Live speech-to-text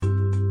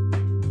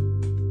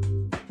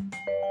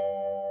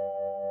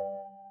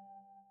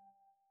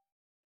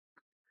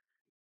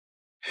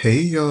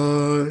Hey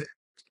y'all,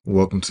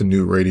 welcome to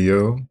Nude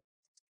Radio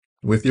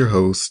with your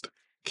host,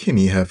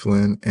 Kenny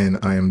Heflin, and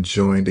I am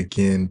joined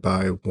again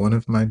by one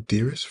of my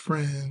dearest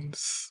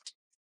friends.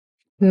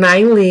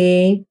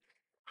 NiiLee.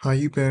 How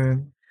you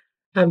been?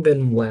 I've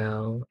been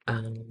well.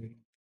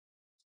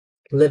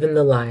 Living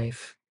the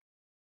life.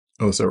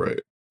 Oh, it's all right.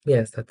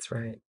 Yes, that's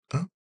right.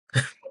 Oh,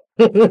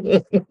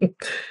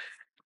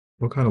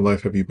 what kind of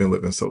life have you been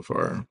living so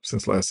far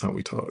since last time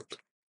we talked?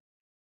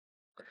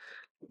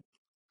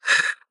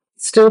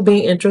 Still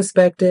being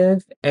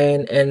introspective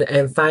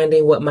and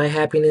finding what my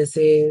happiness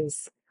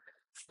is.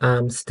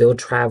 Still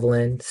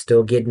traveling,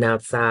 still getting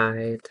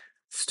outside,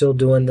 still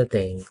doing the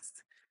things.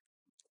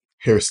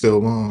 Hair still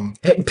long?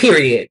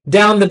 Period.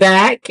 Down the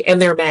back,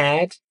 and they're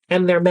mad.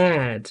 And they're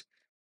mad.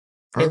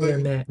 Are And they're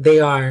they? mad. They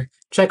are.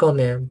 Check on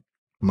them.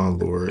 My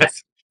lord,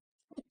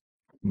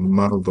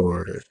 my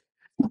lord.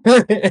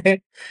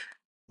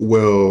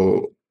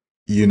 Well,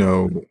 you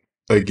know,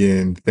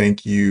 again,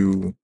 thank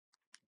you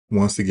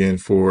once again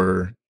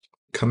for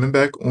coming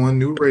back on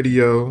New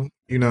Radio.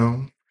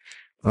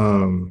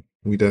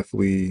 We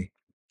definitely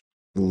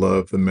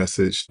love the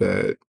message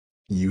that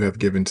you have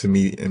given to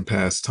me in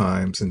past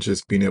times and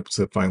just being able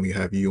to finally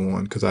have you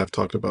on because I've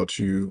talked about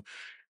you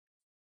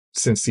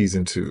since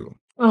season two.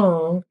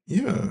 Oh,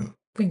 Yeah.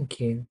 thank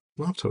you.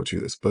 Well, I've told you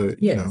this,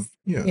 but Yes.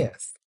 yeah,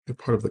 Yes. you're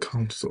part of the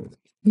council.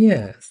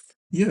 Yes.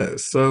 Yeah.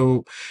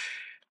 So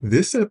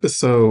this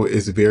episode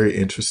is very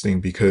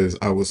interesting because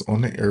I was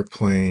on the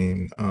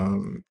airplane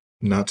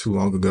not too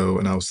long ago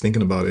and I was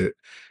thinking about it,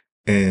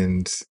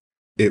 and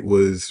it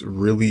was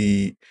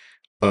really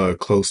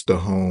close to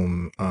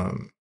home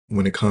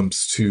when it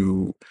comes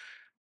to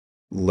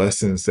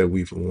lessons that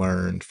we've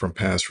learned from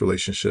past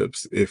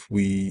relationships. If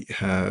we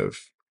have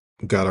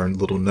got our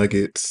little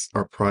nuggets,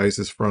 our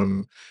prizes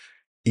from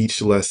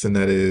each lesson,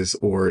 that is,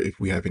 or if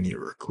we have any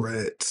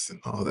regrets and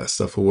all that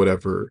stuff or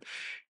whatever,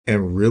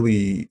 and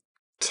really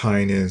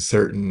tying in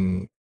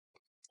certain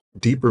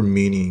deeper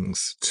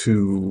meanings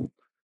to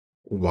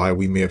why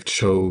we may have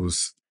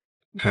chose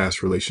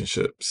past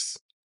relationships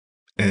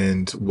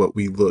and what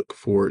we look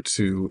forward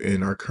to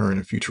in our current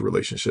and future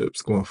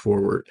relationships going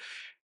forward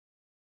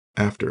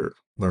after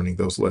learning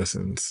those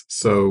lessons.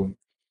 So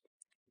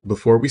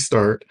before we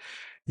start,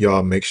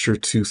 y'all make sure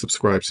to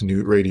subscribe to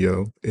Nude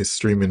Radio. It's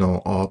streaming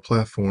on all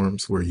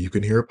platforms where you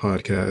can hear a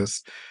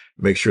podcast.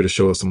 Make sure to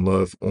show us some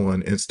love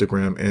on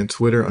Instagram and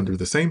Twitter under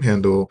the same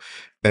handle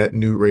at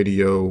Nude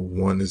Radio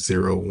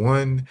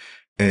 101.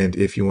 And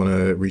if you want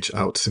to reach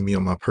out to me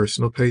on my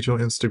personal page on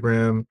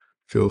Instagram,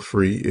 feel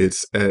free.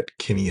 It's at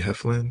Kenny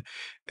Heflin.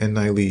 And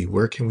NiiLee,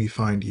 where can we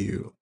find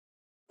you?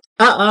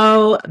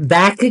 Uh-oh,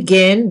 back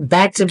again,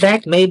 back to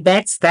back, made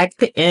back, stack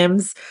the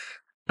M's.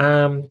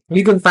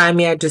 You can find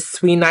me at just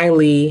Sweet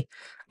NiiLee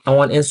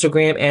on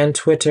Instagram and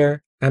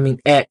Twitter. I mean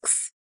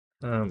X.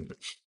 Um,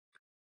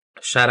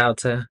 Shout out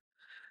to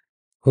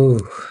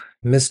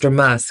Mr.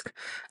 Musk.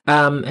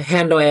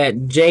 Handle at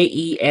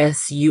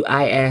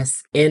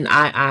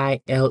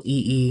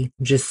JESUISNIILEE.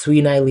 Just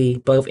Sweet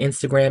NiiLee, both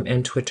Instagram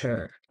and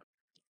Twitter.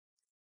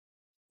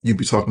 You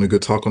be talking a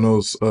good talk on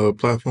those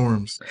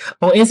platforms?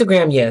 On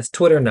Instagram, yes.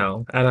 Twitter,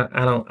 no.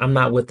 I'm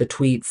not with the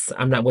tweets.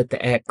 I'm not with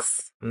the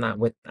X. I'm not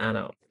with, I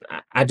don't,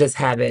 I just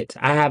have it.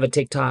 I have a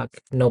TikTok,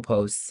 no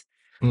posts.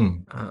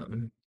 Mm.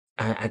 Um,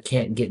 I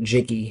can't get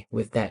jiggy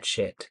with that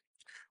shit.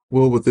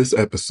 Well, with this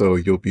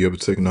episode, you'll be able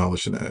to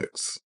acknowledge an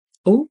ex.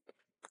 Ooh,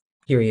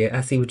 period.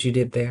 I see what you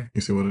did there. You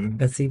see what I I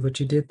mean? see what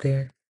you did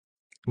there.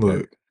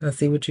 Look. I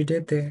see what you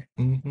did there.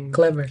 Hmm.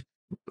 Clever.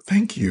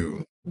 Thank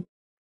you.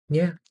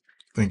 Yeah.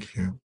 Thank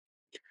you.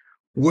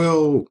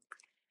 Well,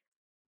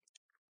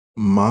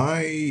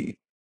 my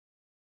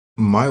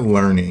my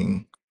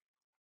learning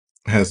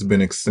has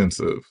been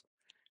extensive,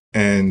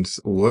 and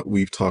what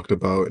we've talked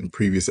about in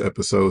previous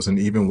episodes, and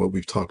even what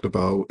we've talked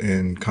about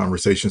in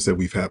conversations that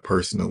we've had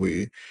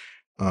personally,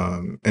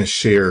 and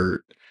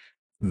shared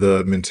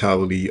the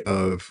mentality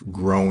of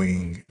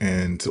growing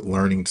and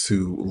learning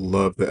to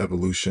love the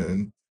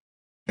evolution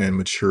and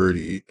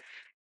maturity.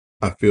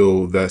 I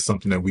feel that's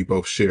something that we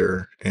both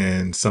share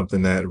and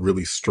something that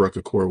really struck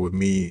a chord with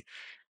me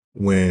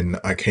when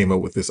I came up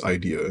with this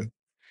idea,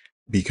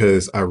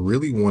 because I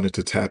really wanted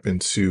to tap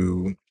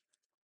into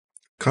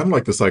kind of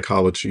like the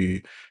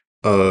psychology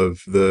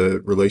of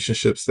the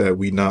relationships that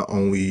we not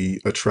only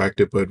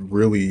attracted, but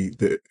really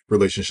the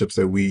relationships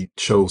that we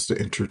chose to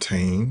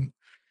entertain.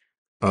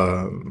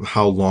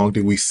 How long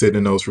did we sit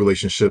in those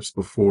relationships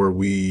before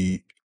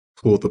we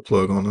pulled the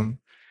plug on them?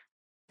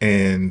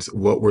 And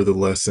what were the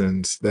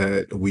lessons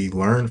that we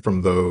learned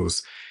from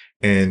those?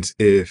 And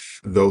if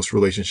those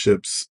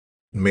relationships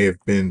may have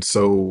been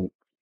so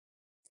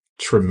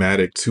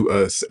traumatic to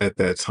us at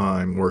that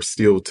time, or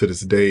still to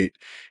this date,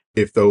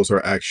 if those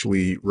are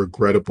actually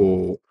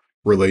regrettable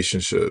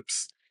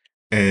relationships,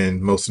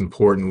 and most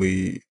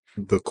importantly,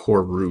 the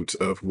core root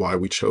of why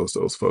we chose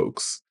those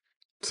folks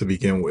to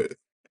begin with.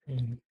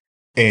 Mhm.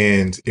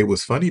 And it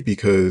was funny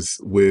because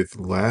with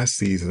last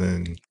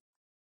season,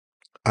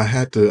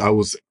 I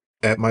was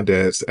at my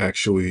dad's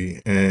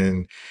actually,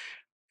 and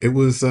It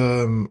was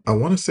I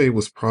want to say it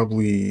was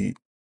probably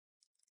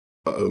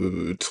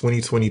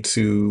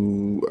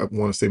 2022. I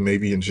want to say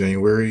maybe in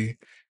January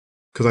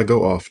because I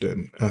go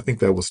often. I think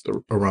that was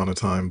around the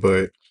time,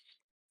 but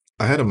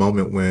I had a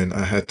moment when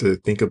I had to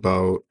think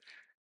about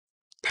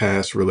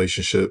past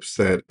relationships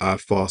that I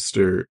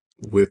fostered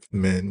with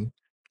men,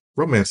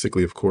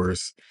 romantically, of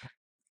course,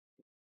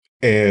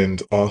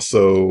 and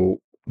also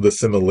the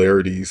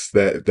similarities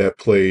that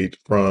played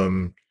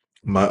from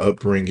my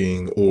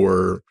upbringing,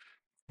 or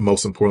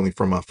most importantly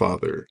from my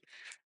father,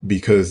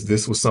 because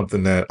this was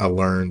something that I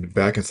learned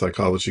back in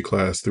psychology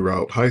class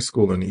throughout high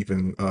school and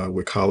even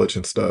with college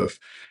and stuff,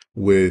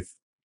 with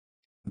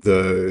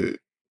the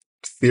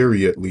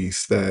theory at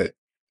least that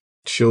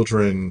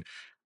children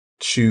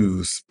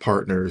choose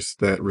partners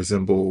that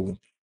resemble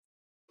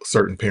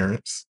certain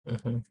parents.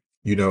 Mm-hmm.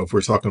 You know, if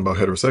we're talking about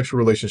heterosexual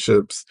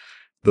relationships,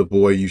 the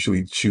boy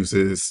usually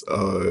chooses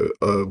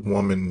a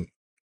woman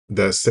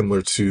that's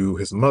similar to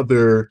his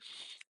mother,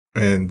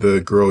 and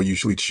the girl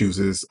usually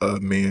chooses a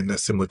man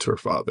that's similar to her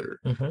father.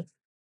 Mm-hmm.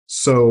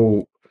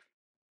 So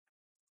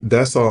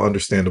that's all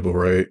understandable,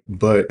 right?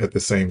 But at the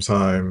same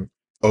time,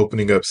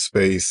 opening up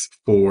space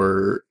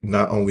for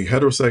not only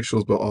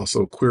heterosexuals, but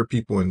also queer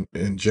people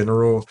in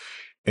general,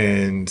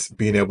 and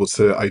being able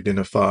to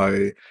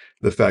identify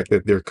the fact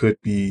that there could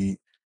be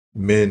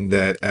men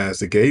that,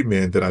 as a gay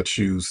man, that I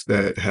choose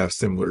that have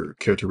similar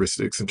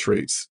characteristics and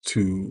traits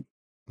to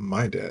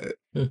my dad.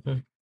 Mm-hmm.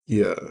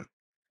 Yeah.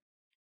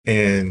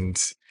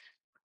 And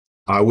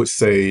I would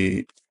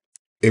say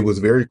it was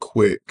very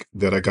quick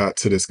that I got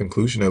to this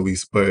conclusion, at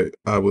least, but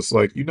I was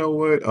like, you know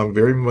what? I'm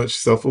very much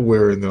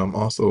self-aware, and then I'm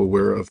also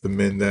aware of the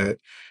men that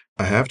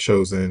I have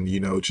chosen,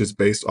 just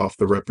based off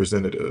the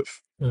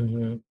representative,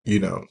 Mm-hmm. you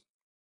know,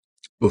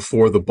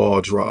 before the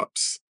ball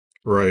drops,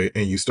 right?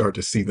 And you start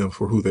to see them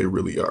for who they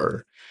really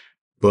are.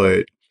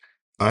 But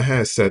I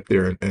had sat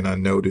there and I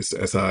noticed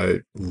as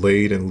I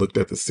laid and looked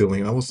at the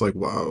ceiling, I was like,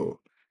 wow,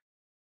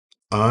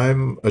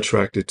 I'm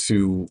attracted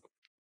to,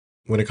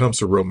 when it comes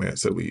to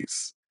romance at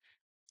least,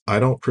 I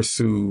don't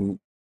pursue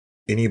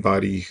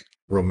anybody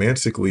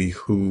romantically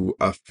who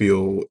I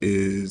feel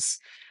is,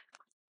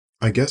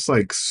 I guess,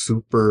 like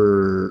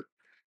super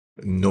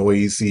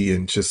noisy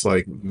and just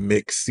like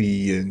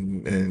mixy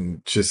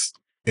and just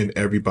in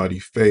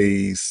everybody's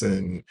face,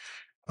 and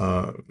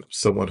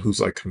someone who's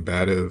like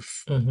combative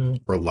Mm-hmm.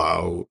 or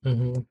loud.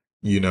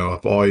 Mm-hmm.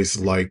 I've always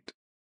liked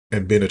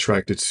and been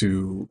attracted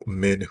to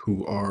men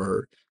who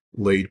are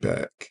laid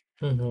back,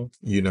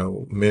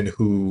 Mm-hmm. men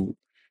who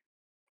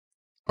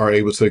are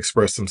able to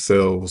express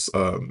themselves.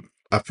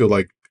 I feel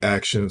like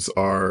actions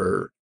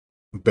are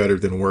better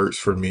than words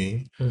for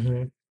me.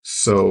 Mm-hmm.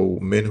 So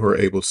men who are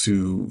able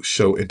to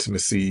show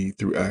intimacy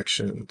through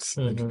actions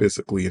and Mm-hmm.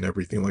 physically and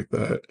everything like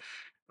that.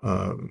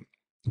 Um,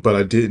 but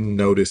I didn't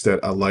notice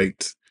that I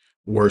liked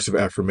words of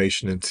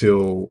affirmation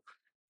until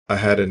I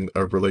had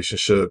a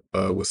relationship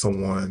with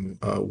someone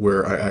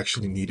where I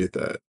actually needed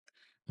that.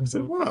 I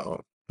said, Mm-hmm.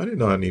 wow, I didn't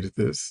know I needed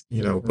this,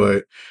 Mm-hmm.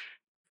 but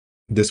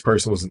this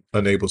person was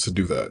unable to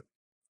do that,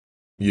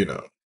 you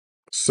know.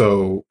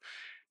 So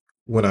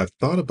when I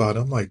thought about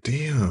it, I'm like,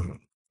 damn.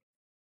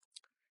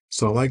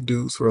 So I like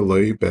dudes who are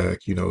laid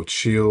back,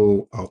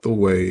 chill out the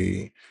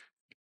way,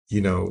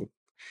 you know,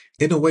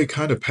 in a way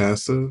kind of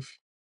passive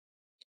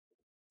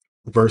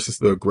versus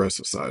the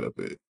aggressive side of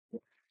it.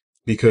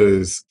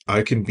 Because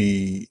I can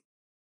be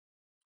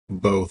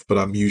both, but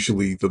I'm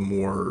usually the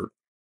more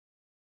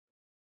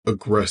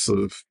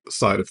aggressive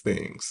side of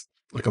things.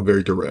 Like I'm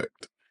very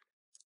direct,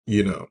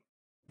 you know.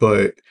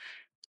 But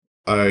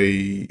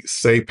I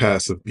say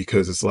passive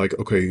because it's like,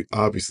 okay,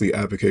 obviously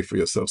advocate for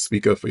yourself,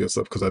 speak up for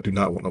yourself, because I do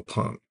not want to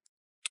punk.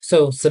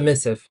 So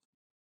submissive.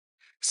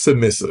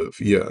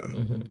 Submissive, yeah.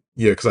 Mm-hmm.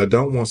 Yeah, because I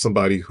don't want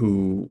somebody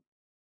who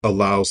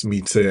allows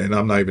me to, and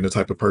I'm not even the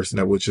type of person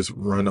that would just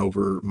run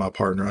over my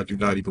partner. I do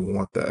not even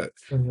want that.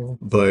 Mm-hmm.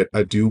 But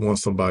I do want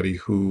somebody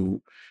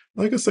who,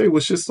 like I say,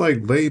 was just like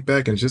laid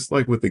back, and just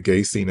like with the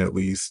gay scene, at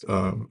least,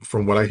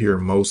 from what I hear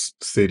in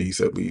most cities,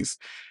 at least,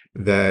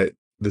 that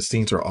the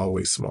scenes are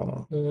always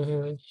small.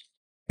 Mm-hmm.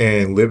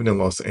 And living in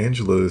Los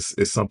Angeles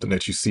is something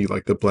that you see,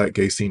 like the black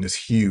gay scene is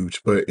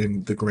huge, but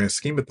in the grand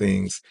scheme of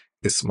things,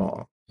 it's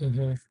small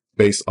Mm-hmm.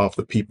 based off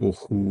the people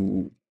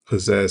who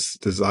possess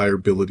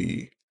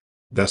desirability.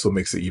 That's what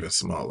makes it even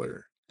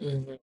smaller.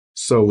 Mm-hmm.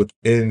 So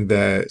within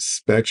that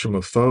spectrum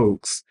of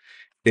folks,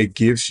 it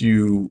gives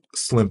you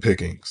slim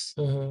pickings.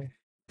 Mm-hmm.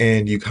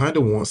 And you kind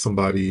of want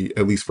somebody,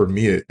 at least for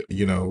me,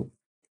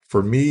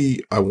 for me,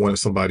 I wanted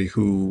somebody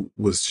who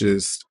was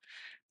just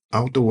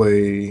out the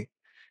way.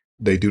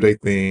 They do their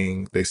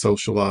thing, they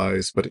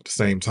socialize, but at the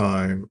same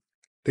time,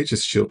 they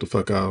just chill the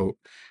fuck out.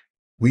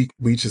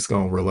 We just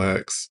gonna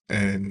relax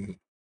and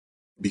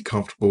be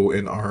comfortable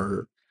in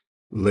our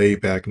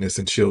laid backness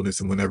and chillness,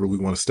 and whenever we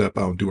want to step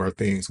out and do our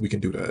things, we can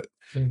do that.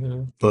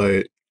 Mm-hmm.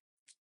 But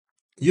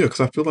yeah,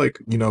 because I feel like,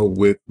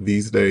 with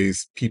these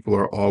days, people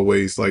are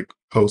always like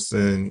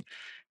posting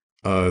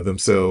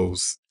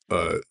themselves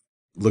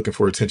looking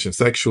for attention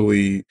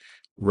sexually,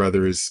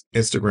 whether it's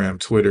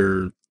Instagram,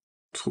 Twitter,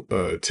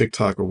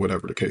 TikTok or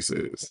whatever the case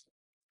is.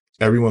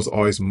 Everyone's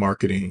always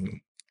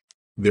marketing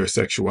their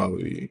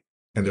sexuality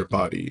and their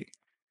body.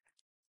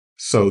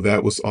 So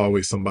that was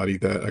always somebody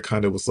that I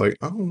kind of was like,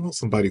 I don't want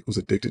somebody who's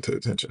addicted to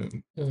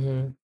attention.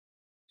 Mm-hmm.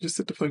 Just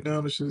sit the fuck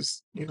down and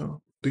just,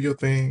 do your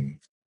thing.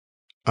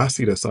 I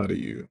see that side of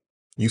you.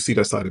 You see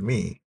that side of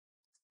me,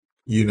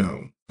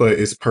 but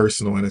it's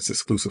personal and it's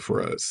exclusive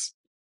for us.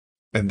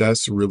 And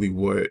that's really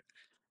what,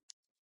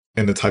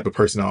 and the type of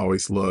person I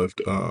always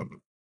loved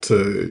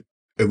to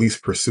at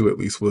least pursue, at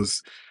least,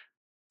 was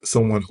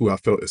someone who I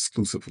felt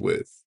exclusive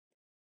with,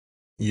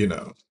 you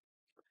know.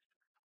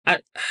 I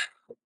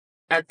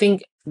I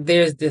think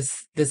there's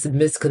this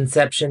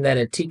misconception that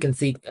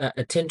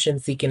attention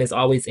seeking is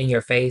always in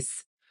your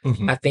face.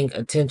 Hmm. I think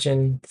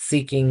attention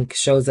seeking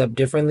shows up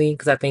differently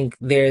because I think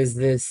there's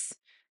this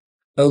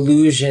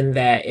illusion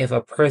that if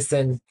a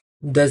person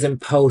doesn't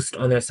post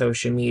on their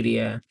social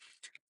media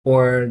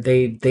or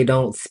they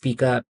don't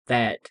speak up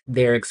that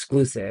they're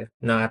exclusive.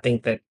 No, I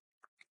think that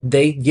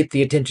they get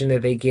the attention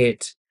that they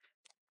get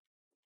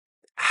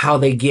how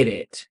they get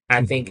it.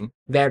 I think Hmm.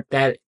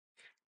 that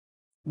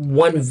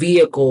one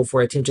vehicle for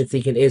attention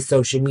seeking is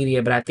social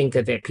media, but I think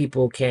that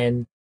people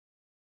can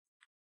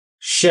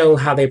show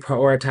how they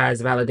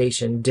prioritize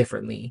validation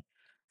differently.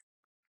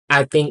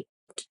 I think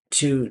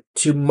to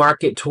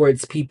market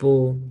towards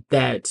people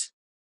that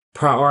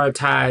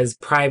prioritize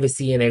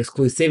privacy and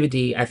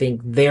exclusivity, I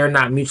think they're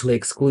not mutually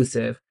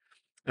exclusive.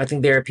 I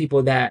think there are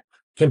people that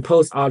can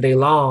post all day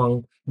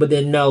long, but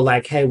then know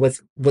like, hey,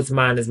 what's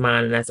mine is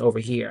mine, and that's over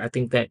here. I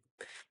think that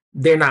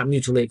they're not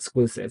mutually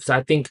exclusive. So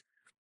I think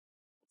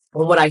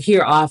what I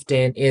hear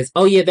often is,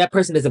 oh yeah, that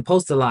person doesn't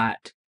post a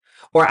lot.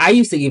 Or I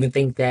used to even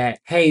think that,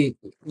 hey,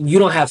 you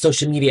don't have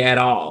social media at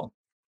all.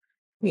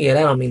 Yeah,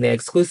 that don't mean they're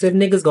exclusive.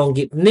 Niggas gonna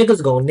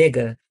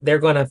nigga. They're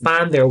gonna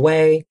find their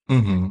way.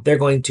 Hmm. They're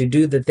going to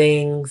do the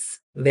things.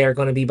 They're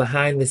going to be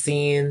behind the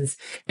scenes.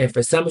 And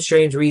for some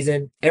strange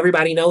reason,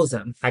 everybody knows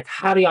them. Like,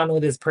 how do y'all know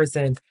this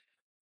person?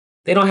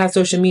 They don't have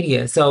social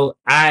media. So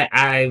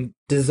I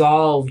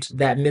dissolved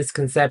that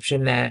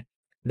misconception that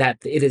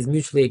it is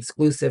mutually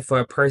exclusive for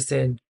a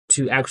person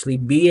to actually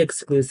be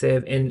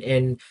exclusive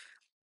and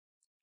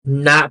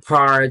not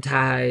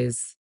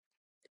prioritize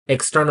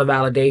external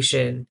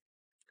validation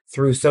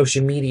through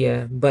social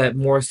media, but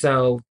more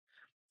so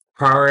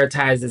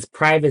prioritizes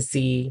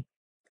privacy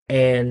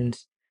and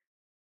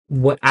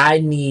what I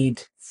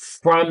need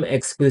from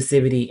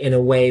exclusivity in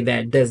a way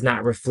that does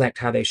not reflect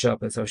how they show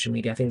up in social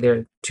media. I think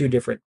they're two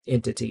different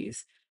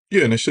entities.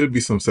 Yeah, and there should be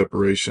some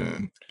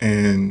separation.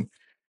 And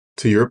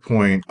to your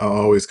point, I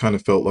always kind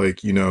of felt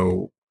like,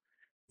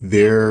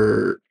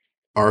 there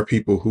are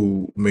people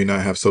who may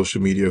not have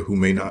social media, who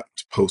may not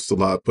post a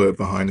lot, but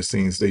behind the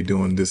scenes, they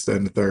doing this, that,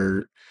 and the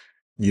third.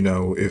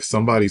 If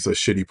somebody's a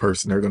shitty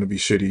person, they're going to be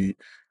shitty,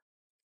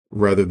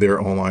 whether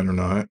they're online or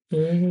not.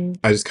 Mm-hmm.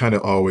 I just kind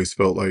of always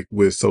felt like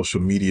with social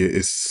media,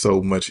 it's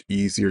so much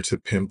easier to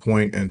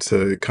pinpoint and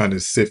to kind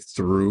of sift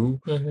through.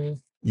 Mm-hmm.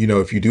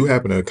 If you do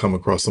happen to come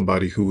across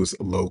somebody who is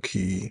low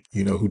key,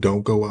 who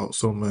don't go out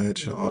so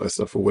much and all that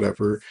stuff or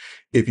whatever,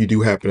 if you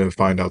do happen to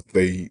find out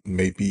they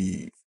may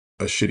be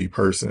a shitty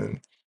person,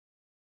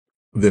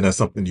 then that's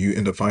something you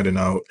end up finding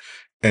out,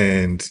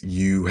 and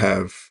you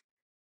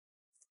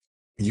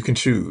can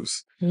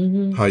choose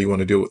Mm-hmm. how you want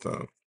to deal with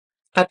them.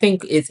 I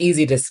think it's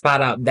easy to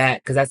spot out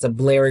that because that's a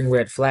blaring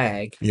red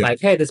flag. Yeah. Like,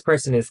 hey, this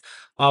person is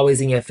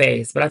always in your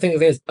face. But I think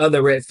there's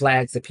other red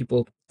flags that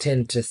people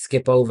tend to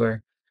skip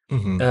over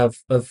Hmm.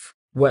 of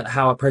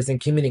how a person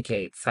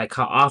communicates, like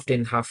how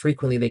often, how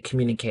frequently they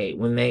communicate,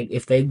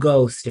 if they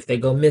ghost, if they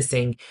go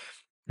missing.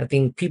 I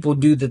think people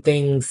do the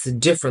things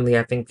differently.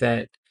 I think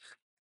that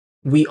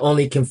we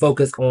only can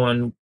focus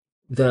on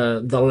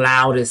the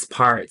loudest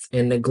parts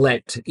and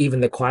neglect even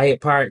the quiet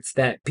parts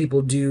that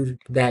people do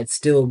that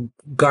still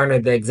garner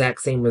the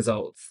exact same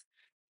results.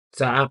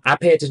 So I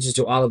pay attention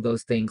to all of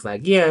those things.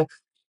 Like, yeah,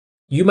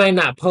 you might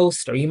not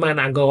post or you might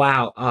not go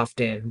out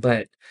often,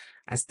 but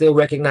I still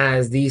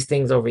recognize these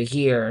things over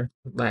here.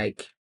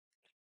 Like,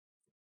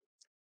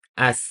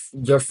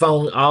 your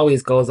phone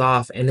always goes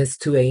off and it's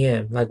 2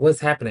 a.m. Like, what's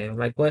happening?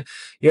 Like, what?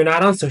 You're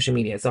not on social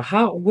media. So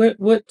how? What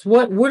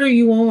are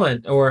you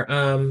on?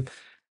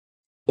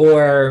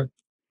 Or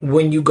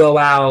when you go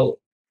out,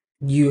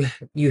 you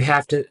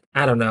have to.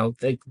 I don't know.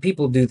 Like,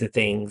 people do the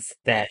things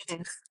that,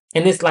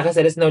 and it's like I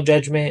said, it's no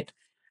judgment.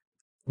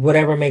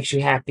 Whatever makes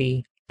you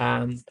happy.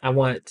 I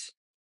want,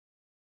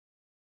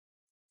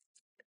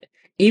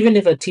 even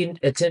if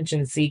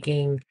attention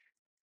seeking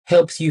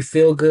helps you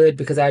feel good,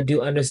 because I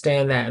do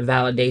understand that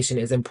validation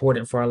is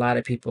important for a lot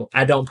of people.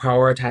 I don't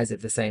prioritize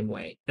it the same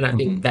way, and I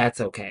think Hmm. that's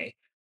okay.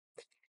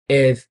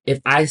 If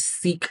I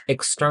seek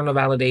external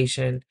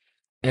validation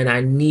and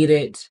I need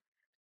it,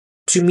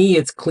 to me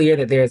it's clear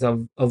that there's a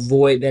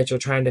void that you're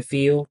trying to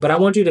feel, but I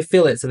want you to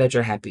feel it so that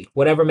you're happy.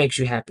 Whatever makes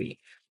you happy.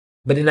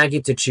 But then I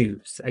get to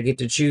choose. I get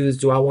to choose,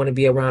 do I want to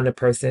be around a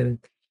person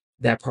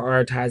that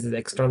prioritizes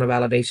external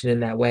validation in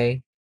that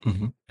way?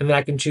 Hmm. And then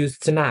I can choose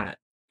to not.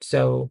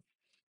 So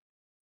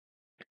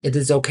it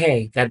is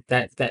okay that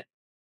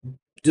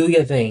Do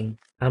your thing.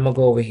 I'm gonna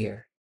go over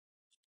here.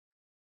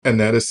 And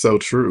that is so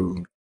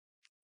true.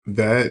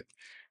 That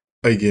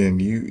again,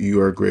 you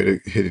are great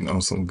at hitting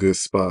on some good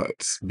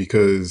spots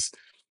because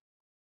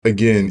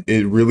again,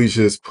 it really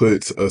just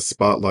puts a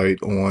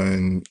spotlight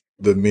on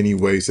the many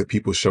ways that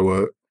people show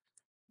up.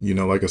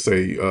 Like I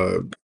say,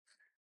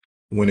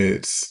 when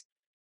it's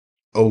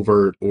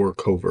overt or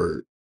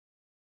covert,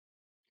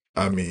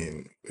 I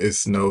mean,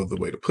 it's no other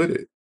way to put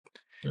it.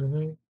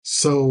 Hmm.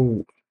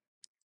 So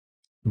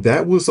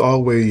that was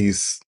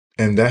always,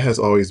 and that has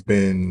always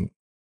been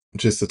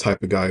just the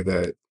type of guy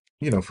that,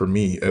 for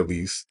me at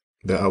least,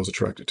 that I was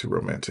attracted to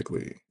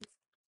romantically.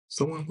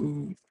 Someone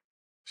who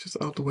just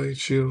out the way,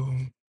 chill,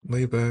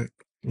 lay back,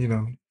 you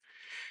know.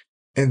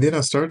 And then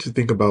I started to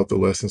think about the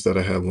lessons that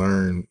I had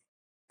learned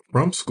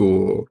from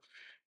school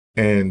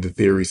and the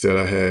theories that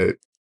I had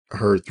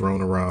heard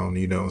thrown around,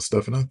 and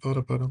stuff. And I thought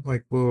about it, I'm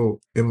like,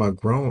 well, in my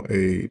grown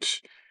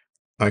age,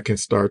 I can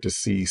start to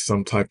see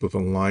some type of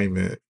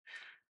alignment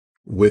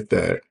with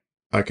that.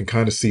 I can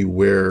kind of see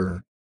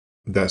where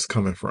that's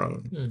coming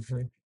from.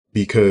 Hmm.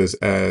 Because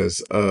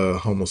as a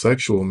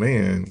homosexual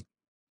man,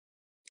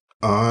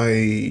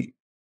 I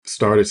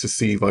started to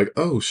see like,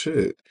 oh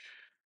shit,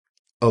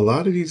 a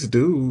lot of these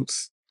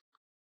dudes,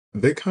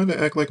 they kind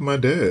of act like my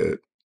dad.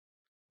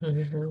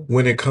 Hmm.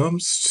 When it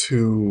comes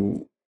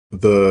to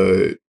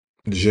the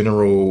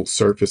general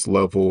surface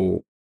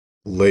level,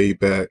 laid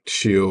back,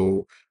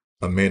 chill,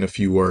 a man of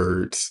few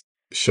words,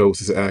 shows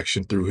his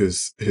action through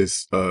his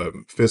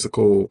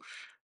physical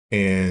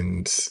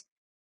and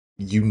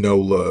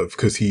love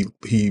because he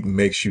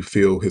makes you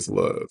feel his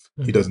love.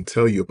 He Hmm. doesn't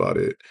tell you about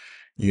it.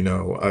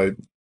 I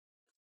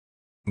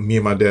Me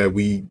and my dad,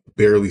 we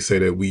barely say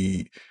that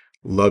we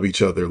love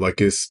each other. Like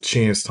it's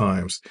chance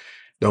times.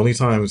 The only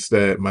times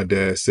that my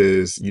dad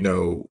says,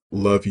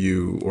 love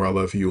you or I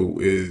love you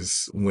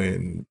is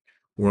when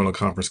we're on a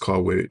conference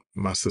call with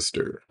my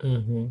sister.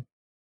 Hmm.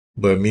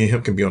 But me and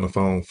him can be on the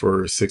phone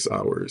for 6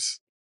 hours.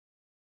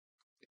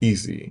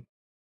 Easy,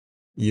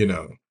 you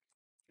know.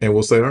 And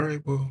we'll say, all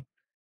right, well,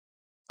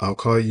 I'll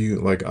call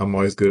you. Like I'm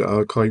always good.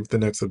 I'll call you with the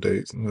next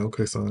updates.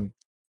 Okay, son.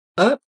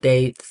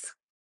 Updates.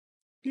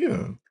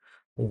 Yeah.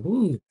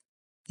 Ooh.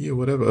 Yeah,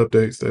 whatever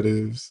updates that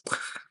is.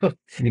 If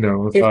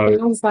It I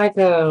sounds like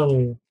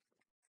a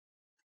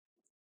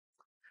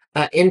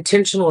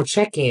intentional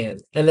check-in,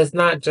 and it's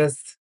not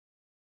just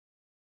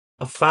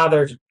a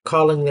father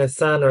calling their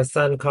son or a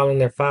son calling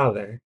their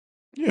father.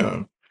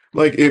 Yeah.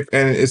 Like if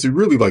and it's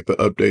really like the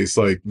updates,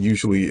 like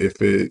usually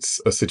if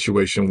it's a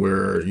situation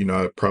where,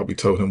 I probably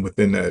told him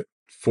within that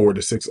 4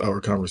 to 6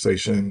 hour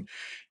conversation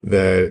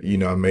that,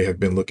 I may have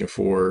been looking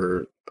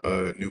for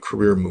a new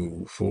career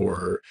move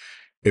or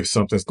if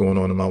something's going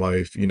on in my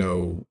life,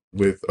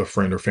 with a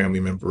friend or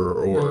family member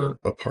Mm, or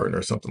a partner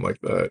or something like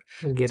that.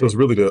 I get So it's it.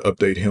 really to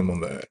update him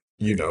on that,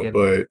 Get it.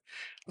 but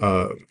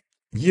um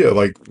yeah,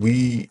 like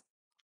we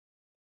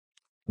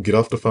get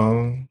off the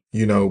phone,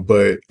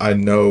 but I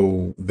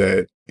know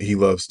that he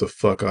loves the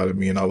fuck out of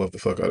me and I love the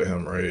fuck out of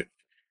him, right?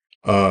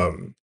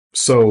 Um,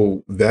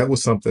 so that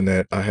was something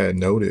that I had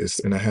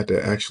noticed and I had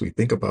to actually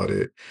think about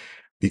it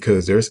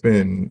because there's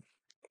been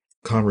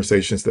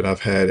conversations that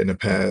I've had in the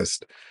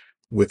past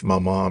with my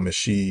mom and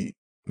she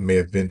may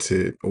have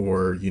vented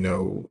or,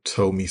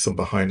 told me some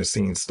behind the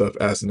scenes stuff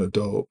as an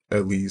adult,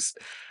 at least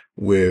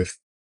with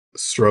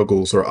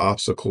struggles or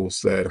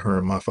obstacles that her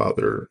and my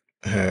father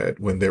had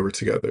when they were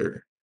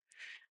together.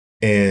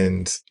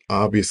 And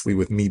obviously,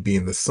 with me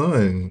being the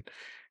son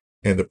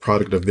and the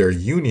product of their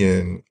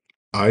union,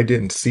 I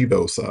didn't see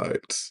those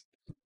sides.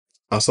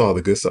 I saw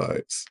the good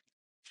sides.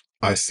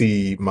 I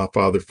see my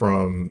father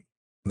from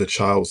the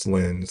child's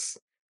lens.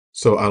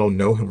 So I don't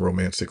know him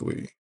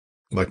romantically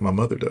like my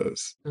mother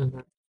does. Hmm.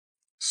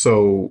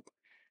 So,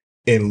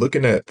 in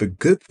looking at the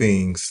good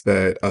things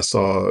that I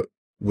saw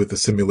with the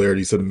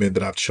similarities of the men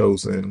that I've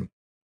chosen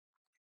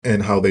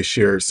and how they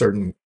shared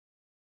certain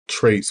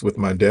traits with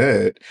my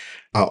dad,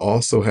 I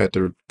also had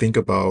to think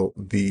about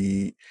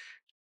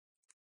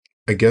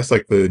I guess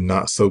like the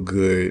not so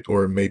good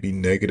or maybe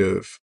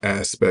negative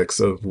aspects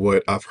of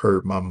what I've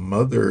heard my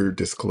mother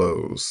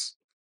disclose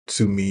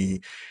to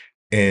me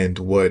and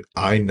what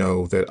I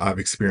know that I've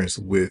experienced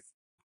with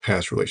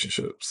past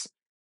relationships.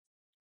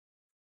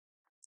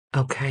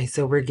 Okay,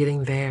 so we're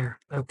getting there.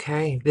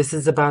 Okay, this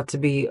is about to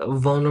be a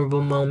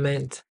vulnerable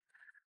moment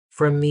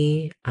for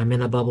me. I'm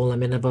in a bubble.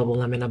 I'm in a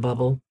bubble. I'm in a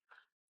bubble.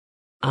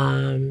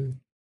 Um,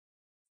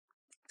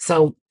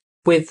 so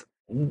with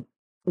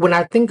when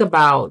I think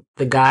about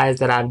the guys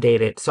that I've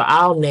dated, so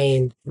I'll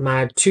name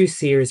my two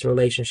serious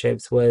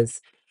relationships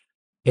was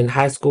in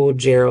high school,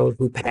 Gerald,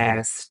 who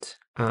passed.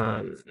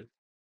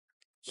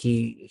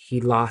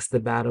 He lost the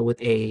battle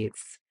with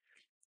AIDS.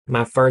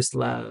 My first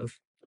love.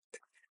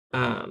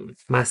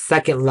 My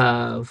second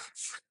love,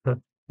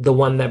 the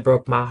one that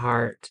broke my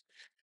heart.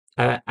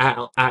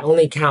 I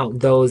only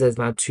count those as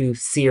my two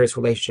serious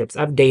relationships.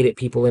 I've dated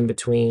people in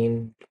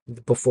between,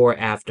 before,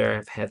 after.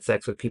 I've had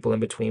sex with people in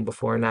between,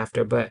 before and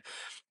after. But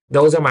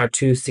those are my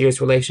two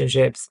serious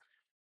relationships.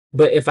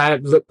 But if I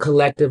look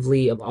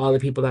collectively of all the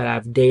people that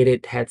I've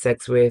dated, had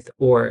sex with,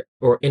 or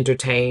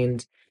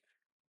entertained,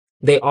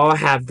 they all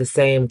have the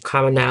same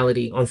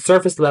commonality on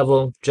surface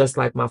level, just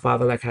like my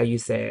father, like how you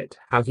said,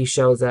 how he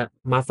shows up.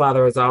 My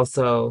father is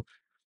also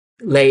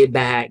laid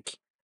back,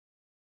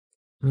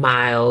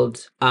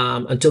 mild,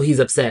 until he's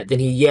upset. Then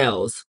he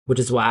yells, which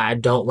is why I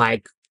don't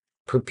like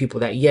people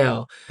that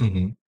yell.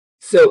 Mhm.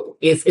 So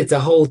it's a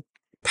whole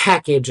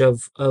package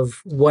of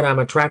what I'm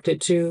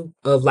attracted to,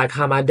 of like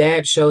how my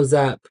dad shows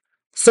up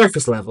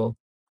surface level.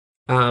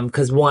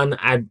 Because one,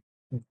 I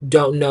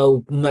don't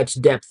know much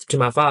depth to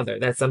my father.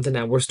 That's something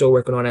that we're still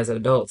working on as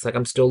adults. Like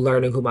I'm still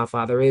learning who my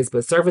father is,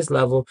 but surface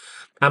level,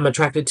 I'm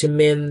attracted to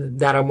men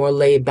that are more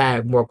laid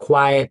back, more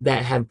quiet,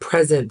 that have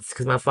presence.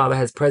 Because my father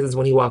has presence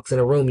when he walks in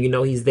a room. You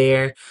know he's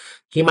there.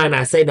 He might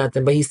not say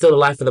nothing, but he's still the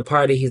life of the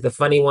party. He's the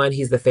funny one.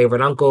 He's the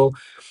favorite uncle.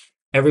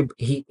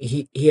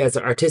 He has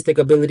an artistic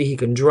ability. He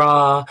can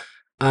draw.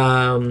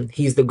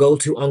 He's the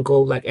go-to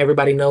uncle. Like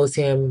everybody knows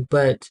him,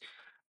 but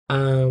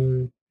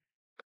um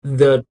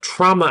the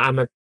trauma I'm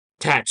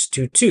attached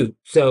to too.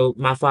 So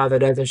my father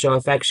doesn't show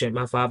affection.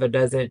 My father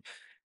doesn't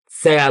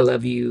say I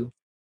love you.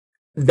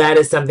 That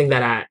is something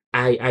that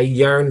I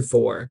yearn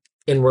for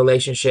in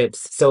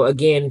relationships. So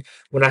again,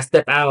 when I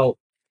step out,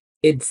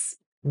 it's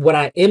what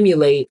I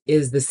emulate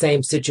is the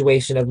same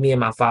situation of me and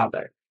my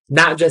father.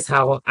 Not just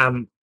how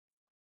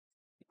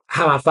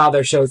my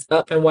father shows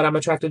up and what I'm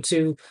attracted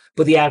to,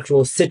 but the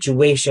actual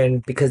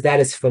situation because that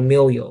is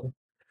familial.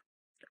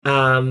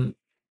 Um,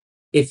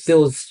 it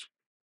feels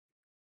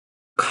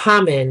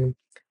common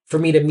for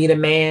me to meet a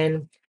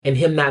man and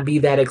him not be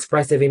that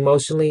expressive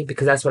emotionally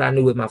because that's what I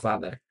knew with my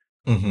father.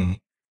 Mhm.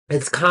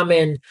 It's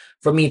common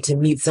for me to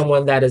meet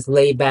someone that is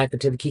laid back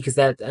into the key because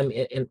that and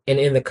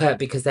in the cut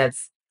because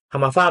that's how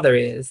my father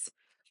is.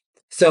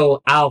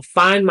 So I'll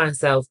find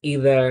myself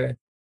either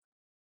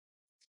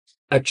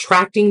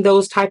attracting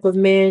those type of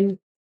men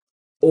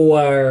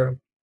or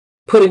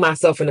putting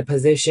myself in a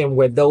position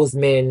where those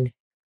men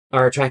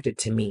are attracted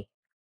to me.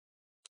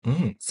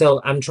 Mm.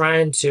 So I'm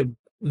trying to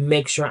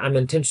make sure I'm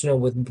intentional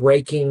with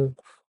breaking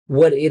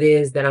what it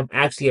is that I'm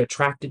actually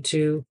attracted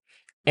to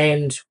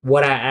and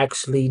what I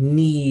actually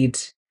need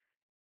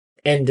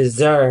and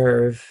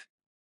deserve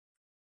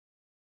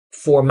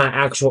for my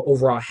actual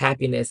overall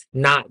happiness,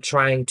 not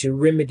trying to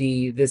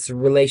remedy this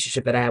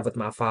relationship that I have with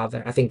my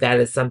father. I think that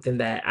is something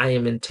that I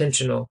am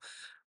intentional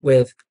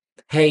with.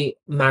 Hey,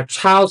 my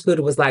childhood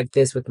was like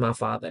this with my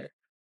father.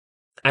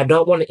 I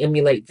don't want to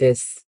emulate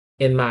this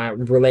in my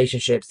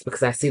relationships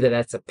because I see that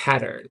that's a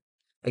pattern.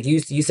 Like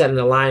you said, an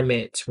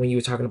alignment when you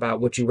were talking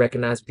about what you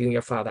recognize with you and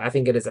your father. I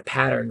think it is a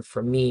pattern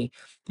for me,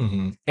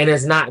 Mhm. and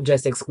it's not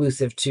just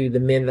exclusive to the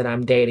men that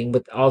I'm dating,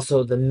 but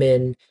also the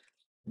men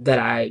that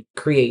I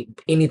create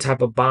any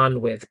type of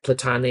bond with,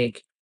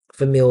 platonic,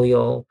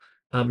 familial,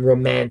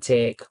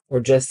 romantic, or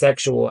just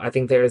sexual. I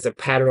think there is a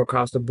pattern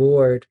across the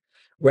board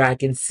where I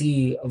can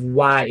see of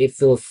why it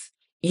feels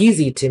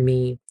easy to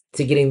me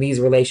to get in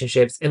these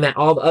relationships and that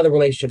all the other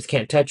relationships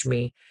can't touch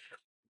me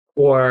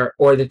or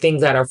the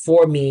things that are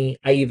for me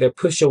I either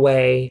push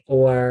away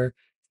or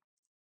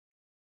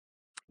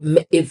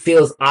it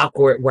feels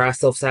awkward where I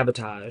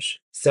self-sabotage.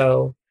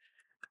 So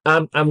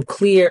I'm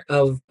clear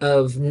of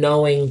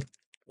knowing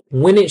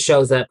when it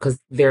shows up because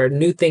there are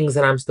new things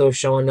that I'm still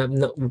showing up,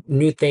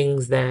 new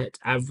things that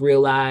I've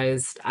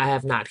realized I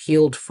have not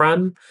healed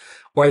from,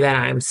 or that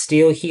I'm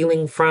still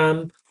healing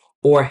from,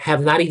 or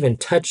have not even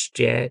touched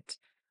yet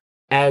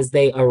as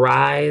they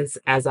arise,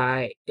 as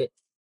I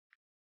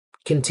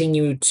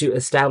continue to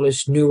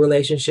establish new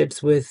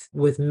relationships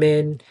with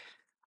men.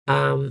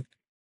 Um,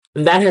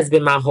 that has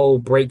been my whole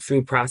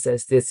breakthrough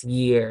process this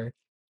year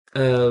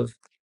of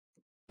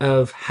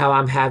how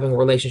I'm having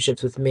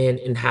relationships with men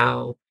and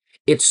how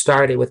it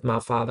started with my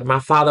father. My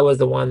father was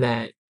the one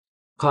that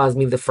caused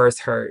me the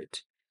first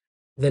hurt.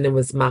 Then it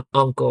was my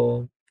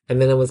uncle, and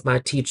then it was my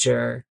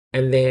teacher,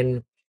 and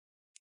then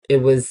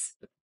it was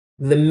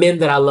the men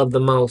that I love the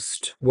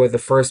most were the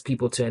first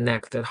people to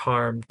enact that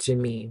harm to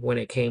me when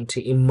it came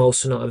to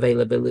emotional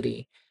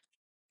availability.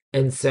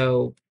 And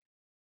so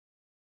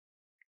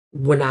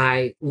when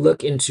I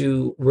look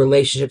into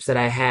relationships that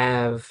I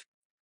have,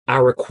 I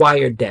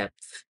require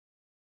depth.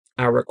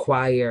 I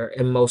require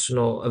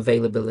emotional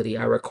availability.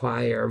 I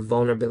require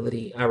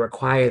vulnerability. I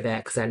require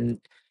that because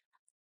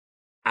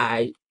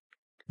I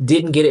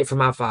didn't get it from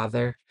my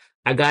father.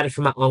 I got it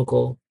from my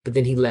uncle, but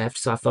then he left,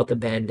 so I felt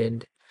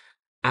abandoned.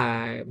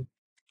 I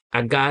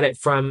I got it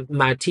from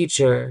my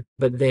teacher,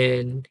 but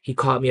then he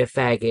called me a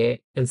faggot,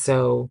 and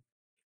so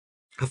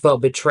I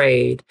felt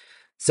betrayed.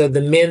 So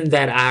the men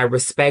that I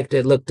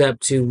respected, looked up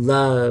to,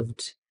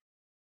 loved,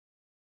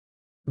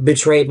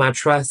 betrayed my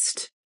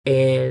trust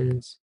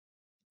and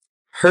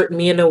hurt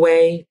me in a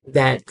way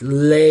that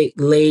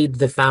laid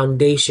the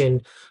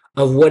foundation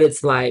of what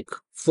it's like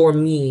for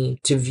me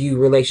to view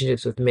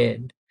relationships with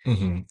men.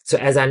 Mhm. So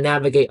as I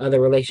navigate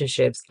other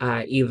relationships,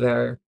 I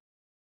either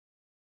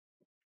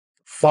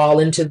fall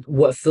into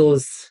what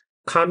feels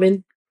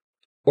common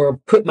or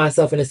put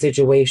myself in a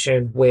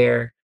situation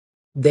where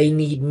they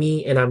need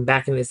me and I'm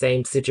back in the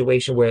same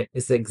situation where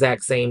it's the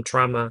exact same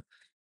trauma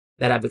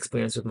that I've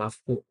experienced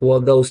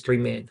with those three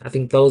men. I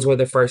think those were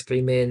the first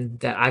three men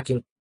that I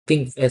can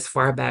think as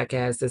far back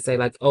as to say,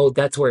 like, oh,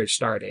 that's where it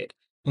started.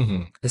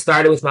 Hmm. It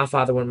started with my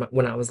father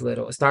when I was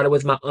little. It started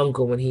with my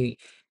uncle when he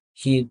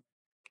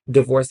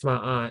divorced my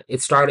aunt.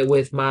 It started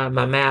with my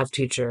math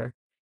teacher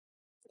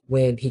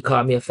when he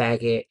called me a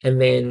faggot,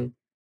 and then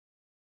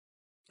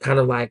kind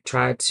of like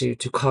tried to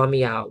call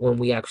me out when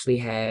we actually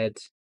had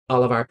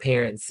all of our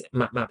parents,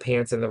 my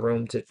parents in the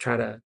room to try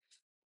to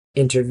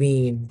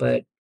intervene.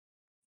 But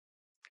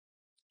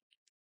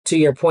to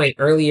your point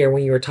earlier,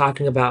 when you were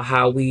talking about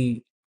how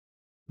we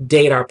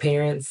date our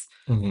parents,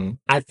 Hmm.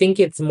 I think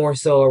it's more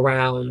so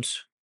around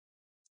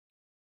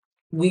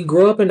we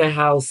grew up in a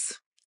house,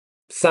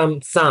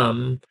 some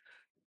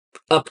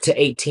up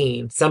to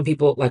 18. Some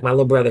people, like my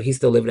little brother, he's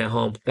still living at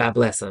home. God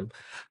bless him.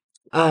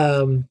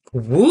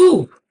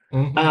 Woo.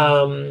 Hmm.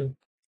 Um,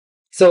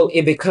 so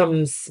it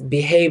becomes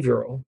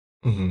behavioral.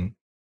 Hmm.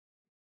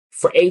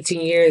 For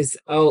 18 years,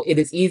 oh, it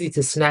is easy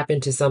to snap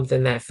into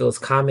something that feels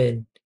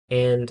common.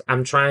 And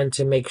I'm trying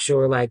to make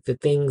sure like the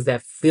things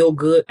that feel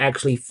good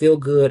actually feel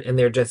good and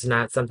they're just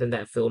not something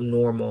that feel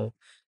normal.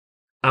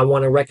 I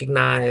want to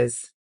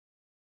recognize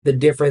the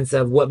difference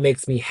of what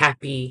makes me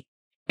happy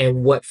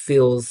and what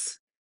feels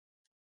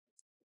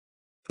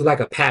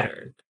like a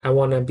pattern. I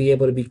want to be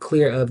able to be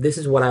clear of this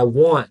is what I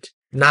want,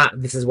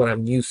 not this is what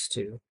I'm used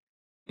to.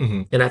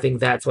 Hmm. And I think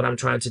that's what I'm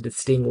trying to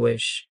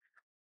distinguish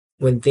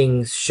when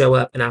things show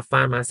up and I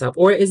find myself,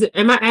 or is it,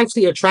 am I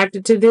actually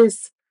attracted to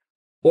this?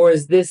 Or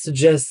is this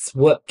just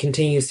what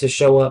continues to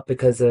show up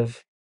because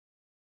of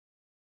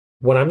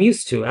what I'm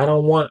used to? I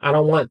don't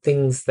want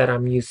things that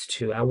I'm used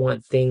to. I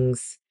want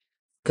things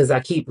because I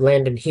keep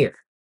landing here.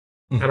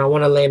 I Hmm. don't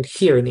want to land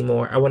here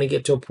anymore. I want to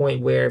get to a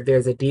point where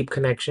there's a deep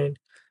connection,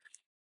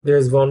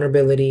 there's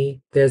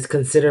vulnerability, there's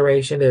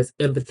consideration, there's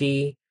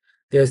empathy,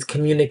 there's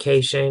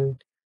communication,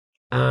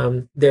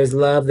 there's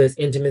love, there's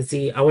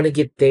intimacy. I want to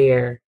get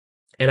there.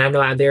 And I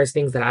know there's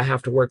things that I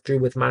have to work through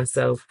with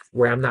myself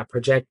where I'm not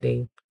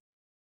projecting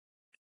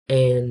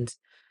and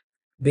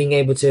being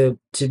able to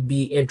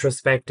be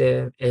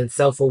introspective and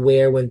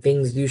self-aware when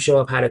things do show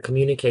up, how to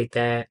communicate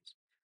that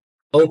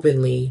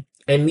openly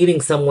and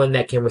meeting someone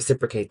that can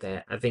reciprocate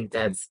that. I think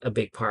that's a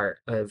big part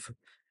of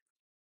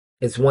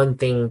it's one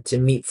thing to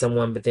meet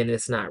someone, but then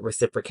it's not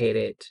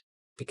reciprocated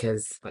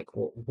because like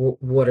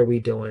what are we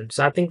doing?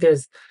 So I think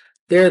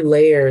there are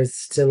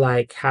layers to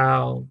like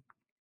how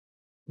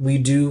we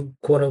do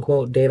quote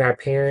unquote date our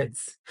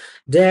parents.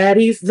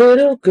 Daddy's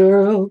little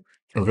girl.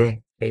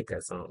 Okay. Hate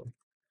that song.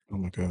 Oh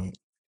my God.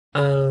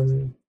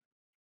 Um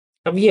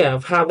yeah,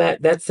 of how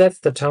that sets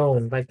the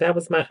tone. Like that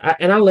was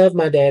and I love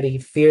my daddy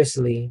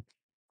fiercely.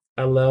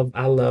 I love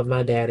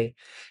my daddy.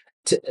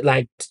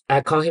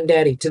 I call him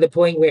daddy to the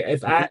point where Me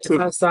if I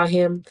too. saw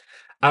him,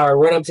 I would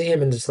run up to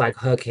him and just like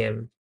hug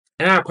him.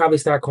 And I'd probably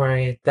start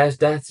crying. That's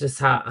just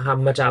how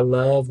much I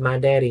love my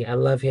daddy. I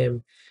love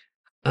him.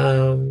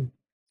 Um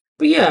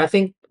but yeah, I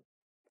think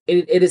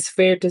it is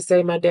fair to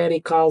say my daddy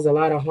caused a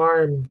lot of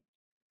harm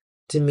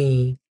to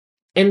me.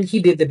 And he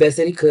did the best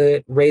that he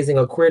could, raising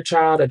a queer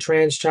child, a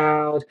trans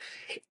child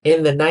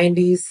in the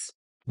 90s.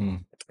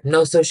 Mm.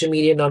 No social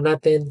media, no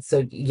nothing.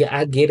 So yeah,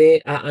 I get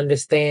it. I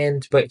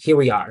understand. But here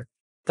we are.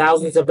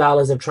 Thousands of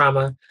dollars of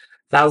trauma,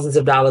 thousands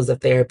of dollars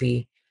of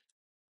therapy,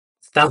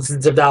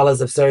 thousands of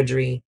dollars of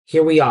surgery.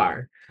 Here we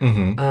are.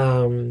 Hmm.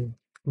 Um,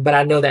 but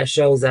I know that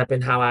shows up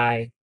in how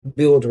I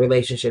build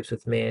relationships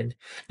with men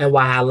and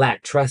why I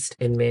lack trust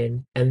in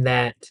men, and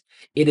that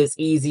it is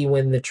easy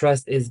when the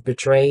trust is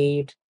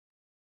betrayed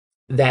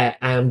that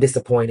I am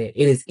disappointed.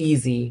 It is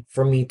easy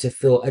for me to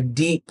feel a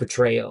deep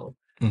betrayal,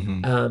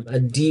 Hmm. a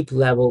deep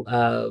level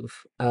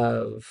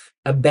of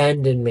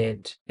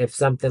abandonment if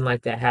something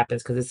like that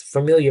happens because it's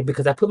familiar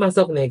because I put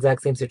myself in the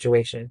exact same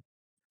situation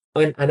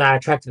and I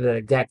attracted the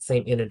exact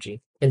same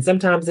energy. And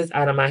sometimes it's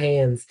out of my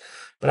hands,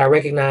 but I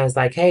recognize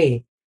like,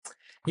 hey,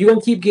 you're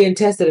gonna keep getting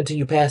tested until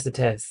you pass the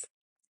test.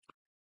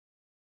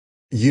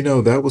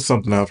 That was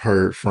something I've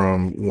heard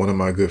from one of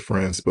my good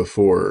friends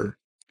before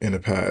in the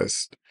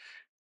past.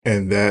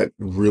 And that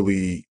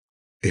really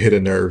hit a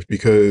nerve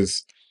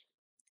because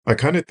I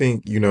kind of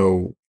think,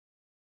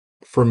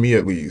 for me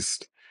at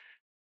least,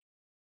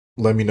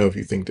 let me know if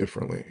you think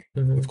differently,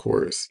 of Hmm.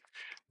 course.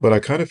 But I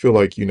kind of feel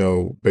like,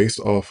 based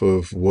off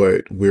of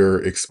what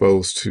we're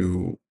exposed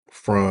to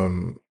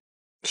from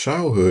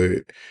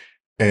childhood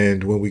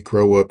and when we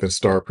grow up and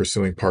start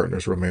pursuing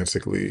partners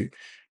romantically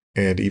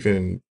and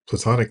even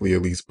platonically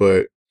at least,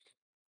 but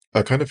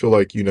I kind of feel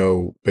like,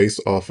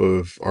 based off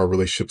of our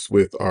relationships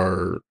with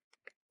our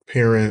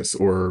parents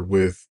or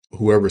with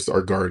whoever's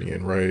our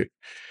guardian, right?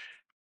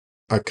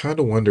 I kind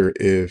of wonder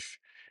if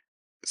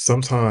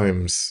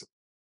sometimes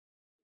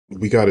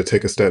we got to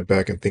take a step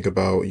back and think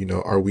about,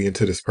 are we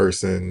into this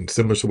person,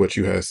 similar to what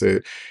you had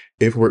said,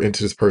 if we're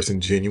into this person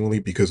genuinely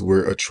because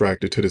we're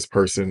attracted to this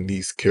person,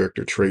 these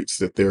character traits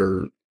that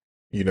they're,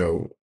 you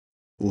know,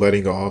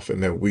 letting off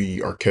and that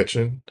we are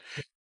catching?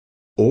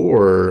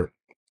 Or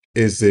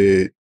is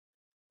it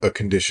a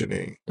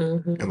conditioning.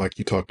 And Mhm. like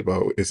you talked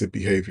about, is it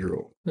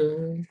behavioral?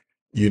 Mhm.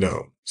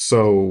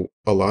 So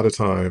a lot of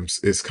times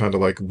it's kind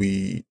of like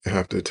we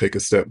have to take a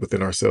step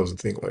within ourselves and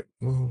think like,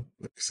 well,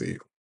 let me see.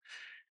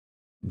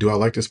 Do I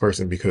like this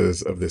person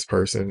because of this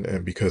person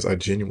and because I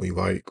genuinely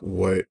like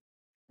what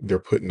they're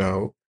putting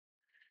out?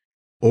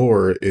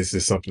 Or is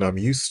this something I'm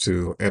used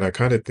to? And I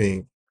kind of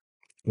think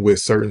with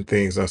certain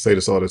things, and I say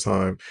this all the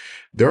time,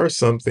 there are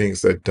some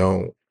things that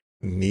don't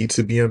need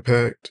to be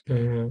unpacked.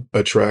 Mhm.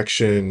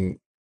 Attraction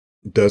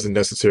doesn't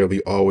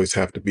necessarily always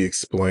have to be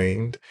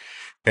explained.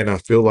 And I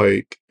feel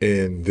like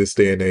in this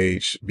day and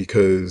age,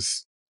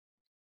 because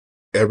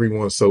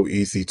everyone's so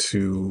easy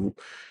to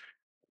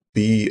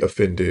be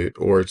offended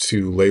or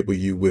to label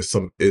you with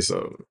some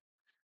ism,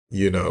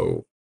 you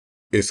know,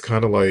 it's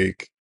kind of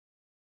like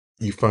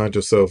you find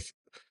yourself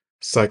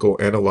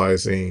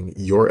psychoanalyzing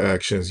your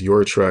actions,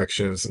 your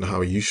attractions, and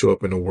how you show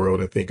up in the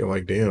world and thinking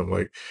like, damn,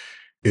 like,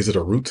 is it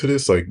a root to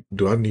this? Like,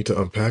 do I need to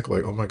unpack?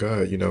 Like, oh my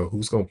God,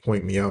 who's gonna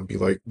point me out and be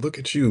like, look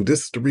at you,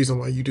 this is the reason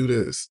why you do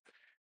this?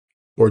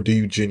 Or do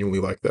you genuinely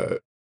like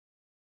that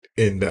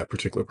in that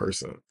particular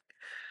person?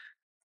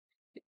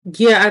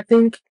 Yeah, I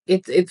think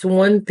it's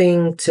one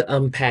thing to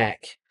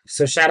unpack.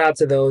 So shout out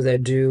to those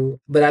that do,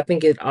 but I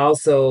think it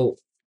also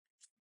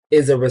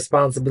is a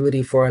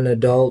responsibility for an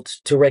adult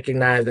to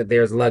recognize that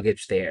there's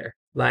luggage there.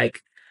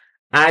 Like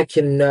I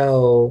can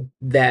know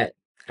that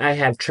I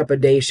have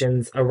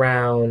trepidations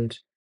around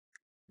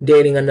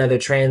dating another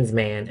trans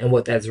man and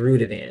what that's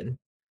rooted in.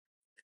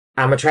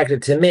 I'm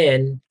attracted to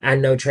men. I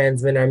know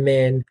trans men are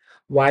men.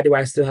 Why do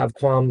I still have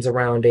qualms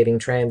around dating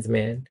trans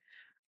men?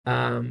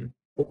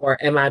 Or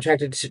am I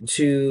attracted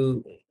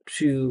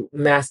to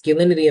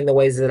masculinity in the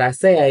ways that I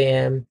say I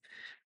am?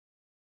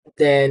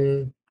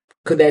 Then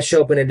could that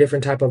show up in a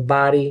different type of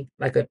body?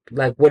 Like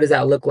what does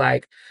that look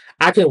like?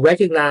 I can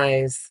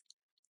recognize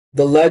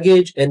the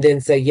luggage and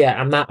then say, yeah,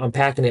 I'm not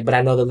unpacking it, but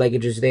I know the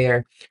luggage is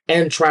there,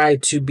 and try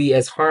to be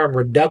as harm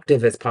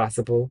reductive as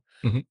possible,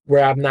 Hmm.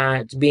 where I'm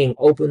not being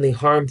openly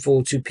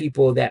harmful to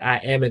people that I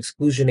am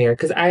exclusionary.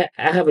 Because I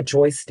have a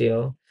choice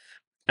still.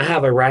 I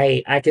have a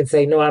right. I can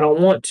say, no, I don't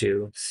want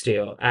to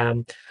still. I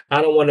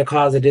don't want to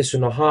cause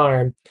additional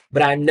harm,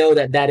 but I know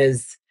that that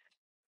is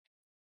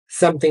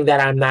something that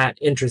I'm not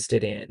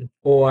interested in.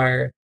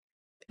 And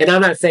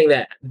I'm not saying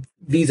that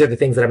these are the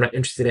things that I'm not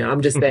interested in.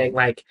 I'm just Hmm. saying,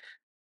 like,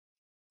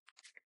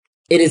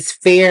 it is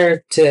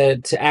fair to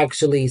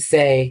actually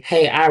say,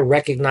 hey, I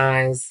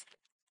recognize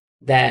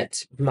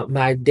that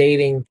my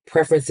dating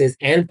preferences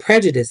and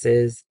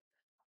prejudices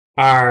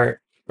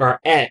are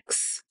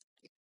X.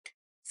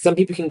 Some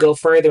people can go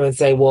further and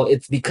say, well,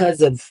 it's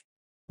because of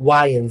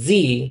Y and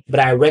Z, but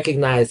I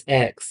recognize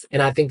X.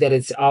 And I think that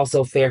it's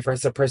also fair for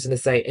a person to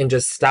say and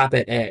just stop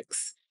at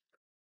X.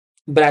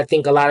 But I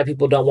think a lot of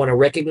people don't want to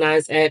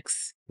recognize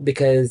X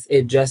because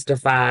it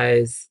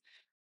justifies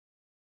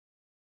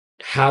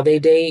how they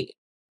date.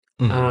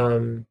 Hmm.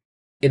 Um,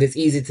 it is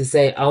easy to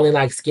say, I only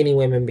like skinny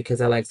women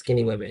because I like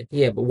skinny women.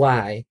 Yeah, but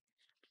why?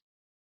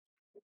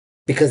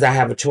 Because I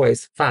have a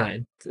choice.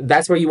 Fine.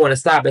 That's where you want to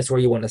stop. That's where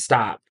you want to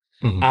stop.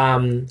 Hmm.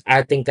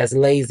 I think that's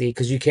lazy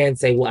because you can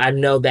say, well, I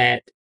know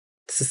that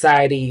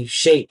society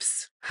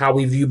shapes how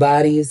we view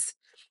bodies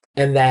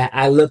and that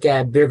I look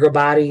at bigger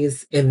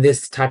bodies in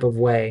this type of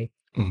way.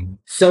 Hmm.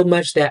 So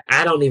much that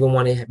I don't even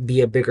want to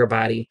be a bigger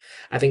body.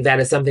 I think that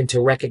is something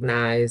to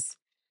recognize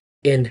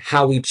in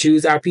how we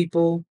choose our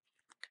people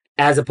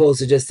as opposed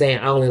to just saying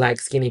I only like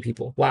skinny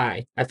people.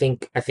 Why? I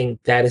think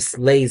that is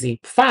lazy.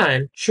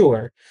 Fine,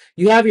 sure.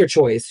 You have your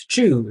choice.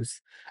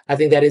 Choose. I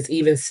think that is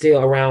even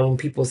still around when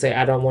people say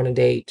I don't want to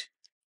date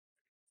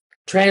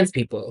trans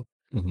people.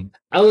 Hmm.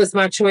 Oh, it's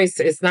my choice.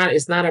 It's not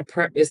a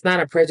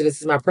prejudice,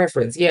 it's my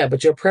preference. Yeah,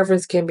 but your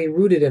preference can be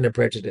rooted in a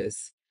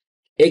prejudice.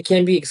 It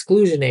can be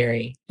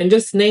exclusionary. And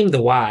just name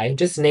the why.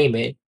 Just name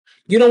it.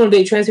 You don't want to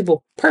date trans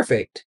people?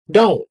 Perfect.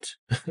 Don't.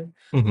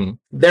 Hmm.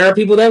 There are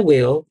people that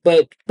will,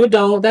 but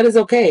don't. That is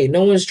okay.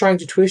 No one's trying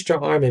to twist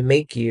your arm and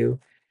make you.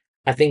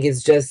 I think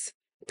it's just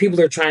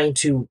people are trying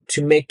to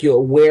make you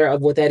aware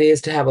of what that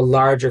is to have a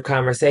larger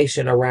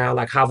conversation around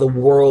like how the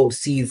world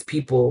sees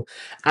people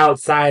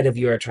outside of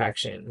your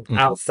attraction, Hmm.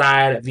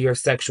 outside of your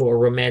sexual or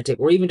romantic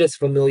or even just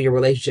familiar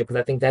relationship. Because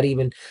I think that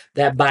even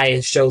that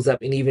bias shows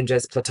up in even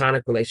just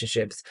platonic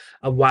relationships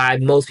of why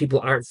most people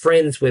aren't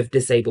friends with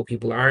disabled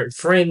people, aren't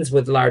friends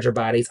with larger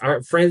bodies,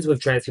 aren't friends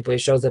with trans people. It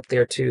shows up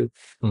there too.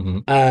 Hmm.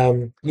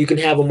 You can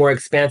have a more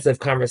expansive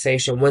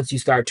conversation once you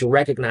start to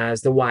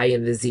recognize the Y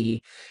and the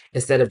Z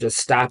instead of just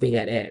stopping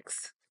at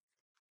X.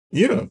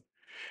 Yeah.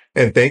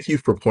 And thank you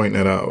for pointing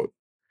that out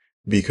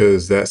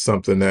because that's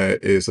something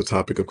that is a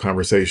topic of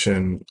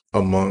conversation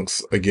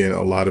amongst, again,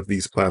 a lot of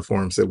these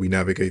platforms that we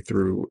navigate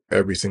through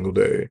every single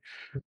day.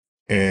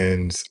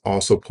 And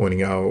also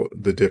pointing out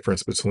the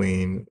difference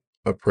between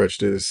a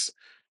prejudice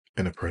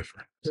and a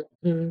preference.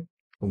 Mhm.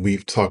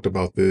 We've talked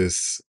about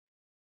this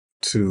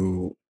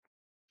to,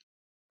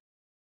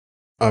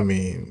 I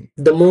mean,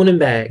 The moon and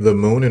back. the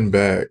moon and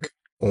back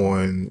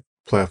on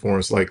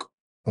platforms like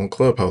on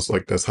Clubhouse.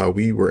 Like that's how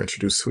we were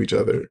introduced to each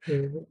other.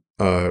 Mhm.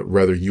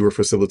 whether you were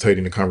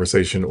facilitating the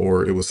conversation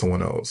or it was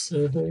someone else.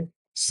 Mm-hmm.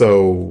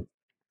 So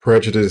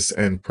prejudice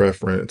and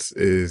preference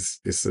is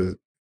it's a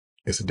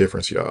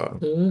difference, y'all.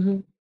 Mm-hmm.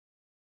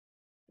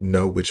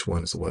 Know which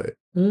one is what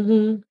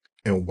Mm-hmm.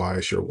 and why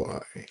is your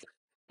why.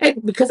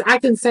 And because I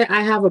can say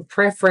I have a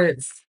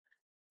preference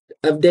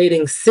of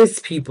dating cis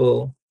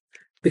people,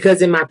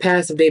 because in my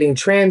past of dating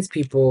trans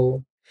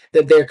people,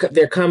 that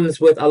there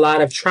comes with a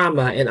lot of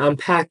trauma and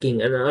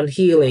unpacking and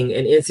unhealing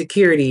and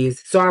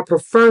insecurities. So I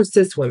prefer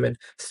cis women.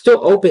 Still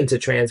open to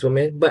trans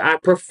women, but I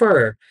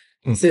prefer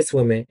Mm. cis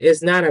women.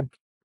 It's not a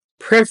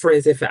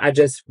preference if I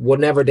just will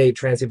never date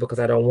trans people because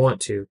I don't want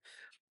to.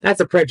 That's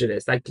a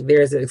prejudice. Like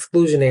there's an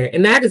exclusionary,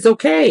 and that is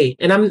okay.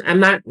 And I'm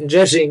not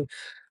judging.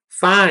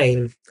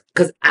 Fine,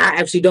 because I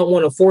actually don't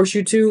want to force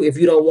you to if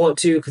you don't want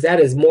to, because that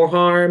is more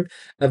harm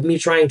of me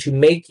trying to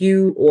make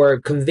you or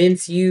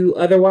convince you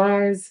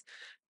otherwise.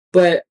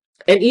 But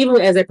and even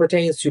as it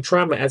pertains to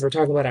trauma, as we're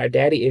talking about our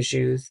daddy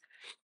issues,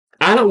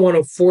 I don't want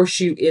to force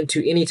you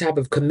into any type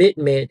of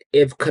commitment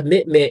if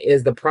commitment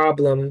is the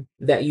problem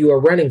that you are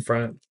running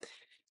from.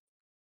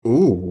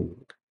 Ooh.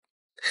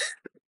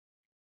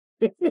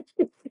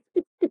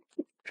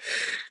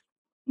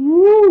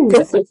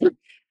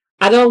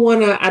 I don't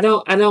want to. I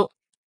don't.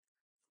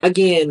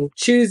 Again,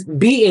 choose,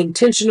 be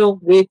intentional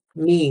with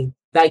me.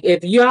 Like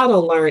if y'all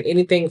don't learn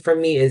anything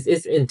from me, is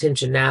it's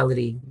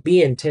intentionality.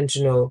 Be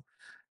intentional.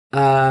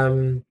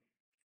 Um,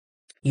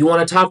 you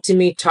want to talk to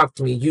me, talk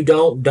to me. You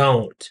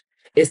don't.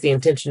 It's the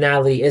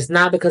intentionality. It's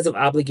not because of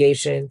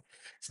obligation.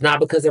 It's not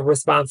because of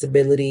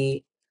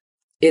responsibility.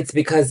 It's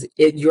because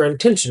you're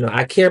intentional.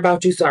 I care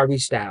about you, so I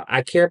reached out.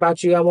 I care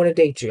about you. I want to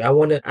date you. I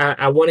want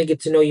to get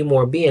to know you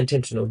more. Be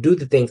intentional. Do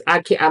the things.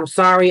 I'm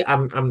sorry.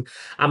 I'm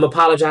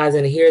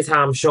apologizing. Here's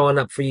how I'm showing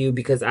up for you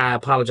because I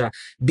apologize.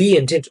 Be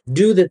intentional.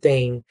 Do the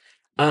thing.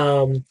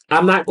 I'm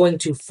not going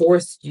to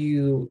force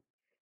you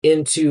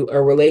into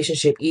a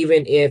relationship,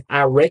 even if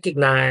I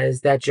recognize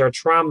that your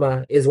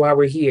trauma is why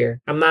we're here.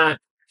 I'm not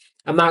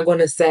going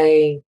to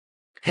say,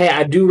 hey,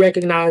 I do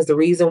recognize the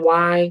reason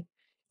why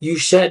you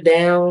shut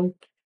down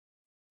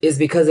is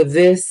because of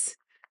this.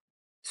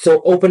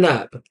 So open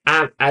up.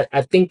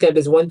 I think that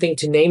is one thing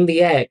to name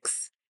the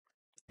X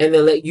and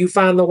then let you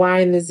find the Y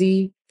and the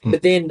Z. Mm.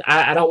 But then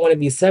I don't want to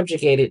be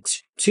subjugated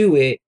to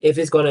it if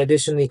it's going to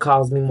additionally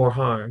cause me more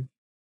harm.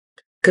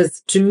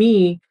 Because to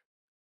me,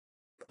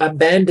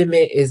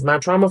 abandonment is my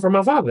trauma from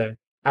my father.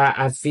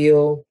 I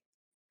feel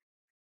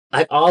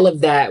like all of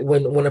that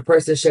when a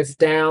person shuts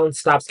down,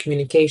 stops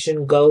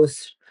communication, go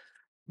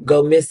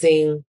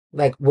missing.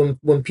 Like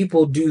when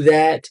people do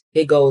that,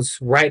 it goes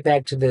right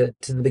back to the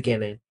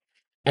beginning.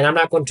 And I'm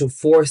not going to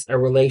force a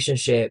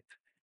relationship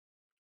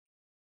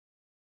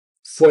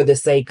for the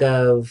sake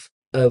of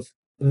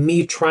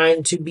me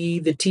trying to be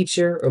the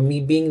teacher or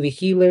me being the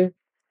healer.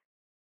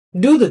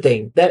 Do the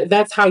thing.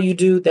 That's how you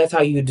do. That's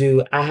how you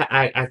do.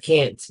 I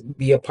can't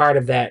be a part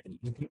of that.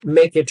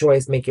 Make your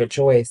choice. Make your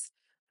choice.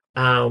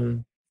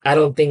 I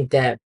don't think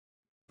that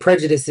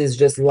prejudices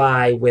just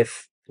lie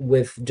with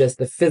just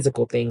the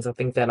physical things. I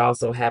think that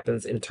also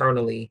happens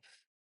internally,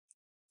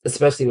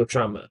 especially with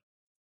trauma.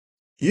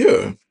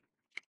 Yeah,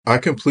 I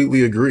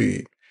completely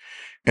agree.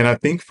 And I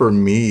think for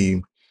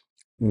me,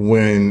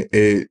 when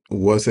it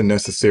wasn't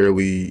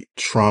necessarily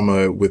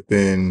trauma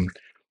within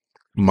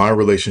my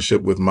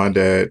relationship with my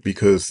dad,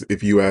 because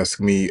if you ask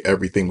me,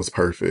 everything was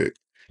perfect.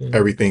 Mm-hmm.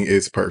 Everything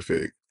is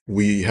perfect.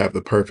 We have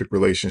the perfect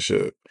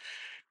relationship.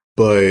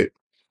 But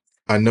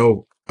I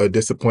know a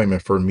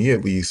disappointment for me,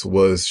 at least,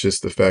 was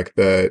just the fact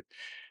that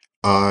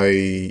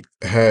I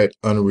had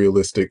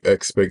unrealistic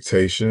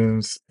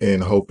expectations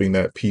and hoping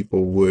that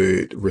people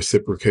would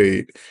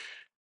reciprocate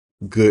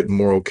good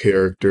moral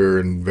character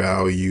and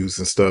values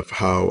and stuff,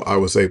 how I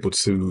was able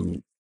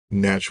to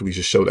naturally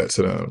just show that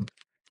to them.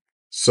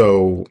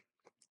 So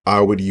I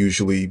would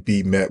usually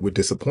be met with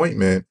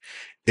disappointment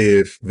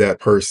if that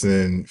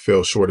person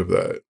fell short of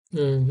that,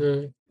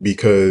 Mm-hmm.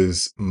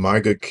 because my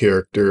good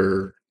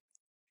character,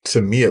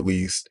 to me at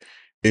least,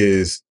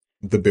 is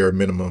the bare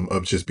minimum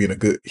of just being a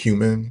good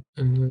human.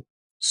 Mm-hmm.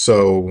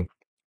 So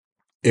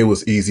it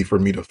was easy for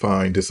me to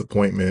find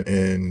disappointment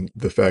in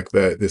the fact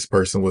that this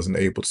person wasn't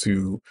able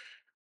to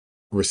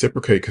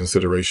reciprocate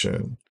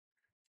consideration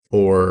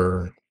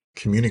or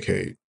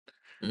communicate,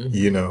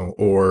 Mm-hmm.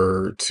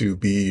 or to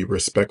be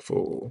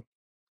respectful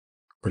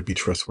or to be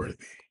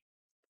trustworthy.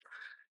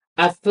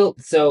 I feel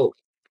so.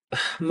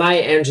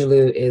 Maya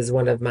Angelou is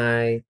one of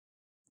my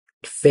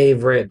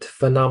favorite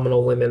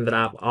phenomenal women that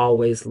I've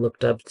always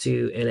looked up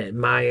to and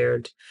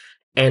admired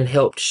and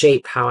helped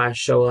shape how I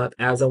show up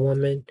as a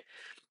woman.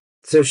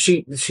 So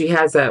she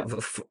has that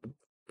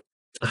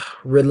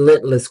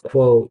relentless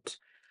quote.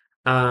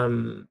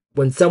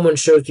 When someone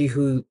shows you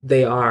who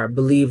they are,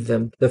 believe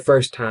them the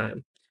first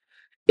time.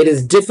 It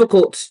is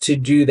difficult to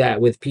do that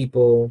with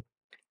people,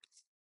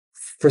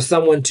 for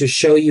someone to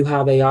show you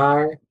how they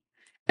are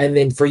and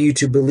then for you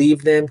to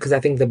believe them, because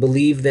I think the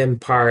believe them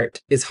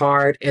part is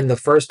hard and the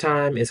first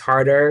time is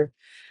harder.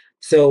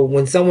 So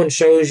when someone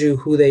shows you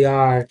who they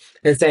are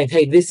and saying,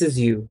 hey, this is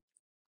you,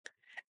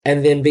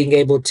 and then being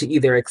able to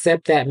either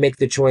accept that, make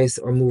the choice,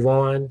 or move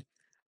on,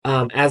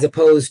 as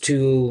opposed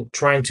to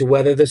trying to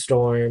weather the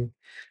storm,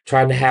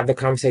 trying to have the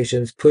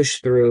conversations,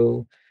 push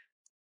through,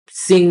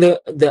 seeing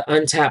the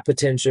untapped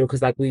potential.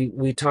 Because like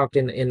we talked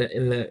in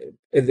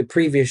the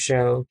previous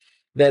show,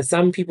 that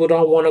some people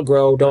don't want to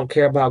grow, don't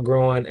care about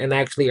growing, and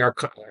actually are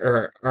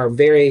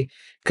very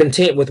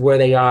content with where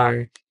they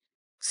are.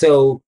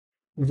 So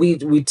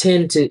we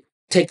tend to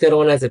take that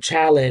on as a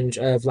challenge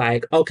of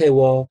like, okay,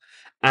 well,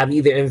 I've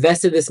either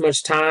invested this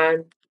much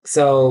time,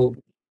 so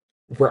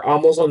we're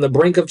almost on the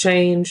brink of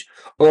change,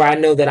 or I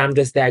know that I'm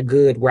just that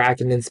good where I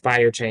can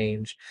inspire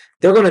change.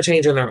 They're going to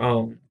change on their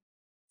own.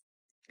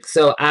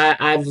 So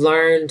I've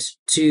learned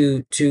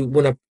to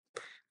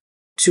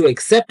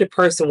accept a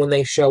person when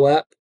they show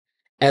up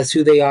as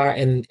who they are,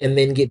 and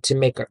then get to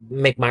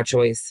make my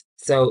choice.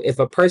 So if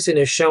a person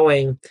is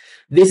showing,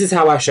 this is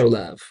how I show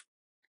love.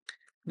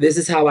 This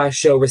is how I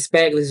show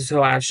respect. This is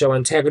how I show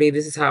integrity.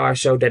 This is how I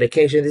show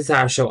dedication. This is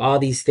how I show all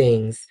these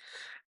things.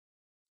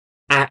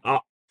 I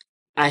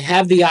I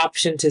have the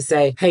option to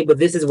say, hey, but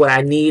this is what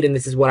I need and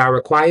this is what I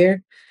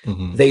require.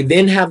 Mm-hmm. They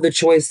then have the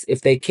choice, if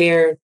they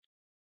care,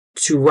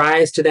 to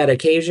rise to that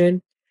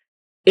occasion.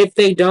 If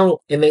they don't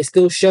and they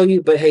still show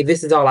you, but hey,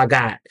 this is all I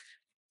got.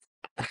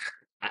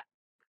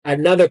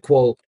 Another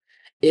quote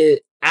is,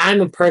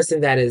 I'm a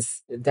person that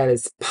is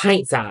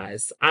pint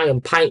size. I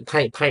am pint,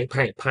 pint, pint,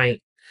 pint,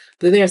 pint.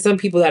 But there are some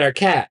people that are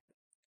cat.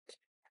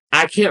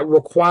 I can't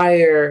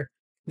require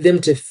them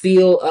to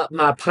fill up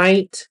my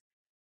pint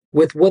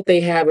with what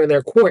they have in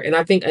their quart. And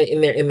I think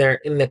in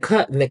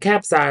the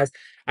cap size,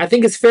 I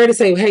think it's fair to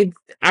say, hey,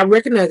 I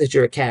recognize that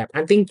you're a cap.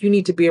 I think you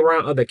need to be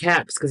around other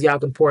caps because y'all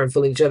can pour and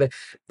fill each other.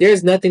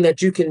 There's nothing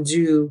that you can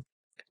do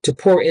to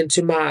pour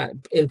into my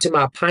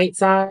pint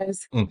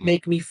size, Mm-hmm.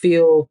 make me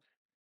feel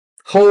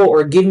whole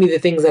or give me the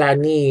things that I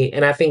need.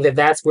 And I think that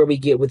that's where we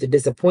get with the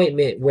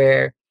disappointment,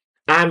 where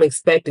I'm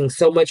expecting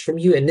so much from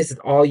you and this is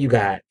all you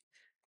got.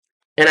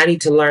 And I need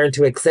to learn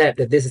to accept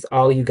that this is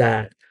all you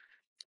got.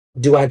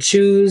 Do I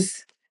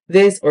choose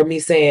this, or me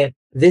saying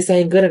this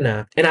ain't good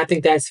enough? And I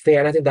think that's fair.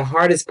 And I think the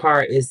hardest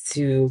part is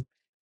to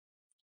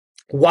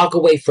walk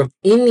away from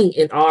any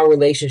and all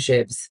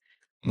relationships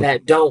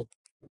that don't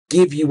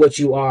give you what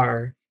you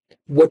are,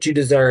 what you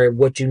deserve,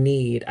 what you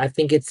need. I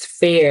think it's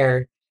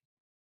fair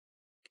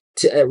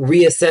to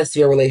reassess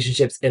your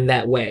relationships in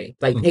that way.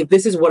 Like, Mm-hmm. hey,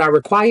 this is what I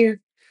require.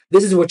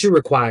 This is what you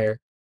require.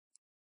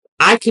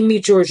 I can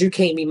meet yours, you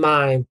can't meet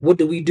mine. What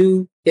do we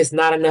do? It's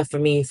not enough for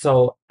me,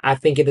 so I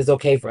think it is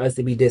okay for us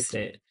to be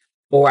distant.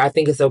 Or I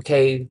think it's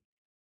okay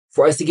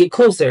for us to get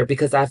closer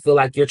because I feel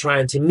like you're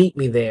trying to meet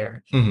me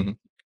there. Mm-hmm.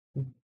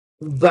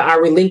 But I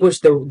relinquish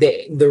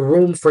the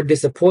room for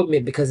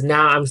disappointment because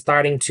now I'm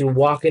starting to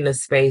walk in a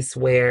space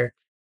where,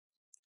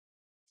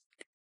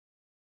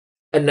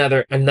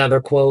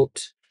 another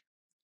quote,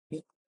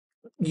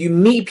 you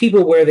meet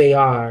people where they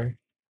are,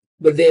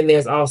 but then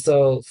there's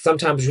also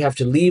sometimes you have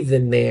to leave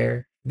them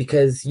there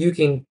because you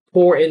can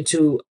pour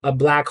into a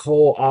black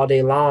hole all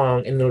day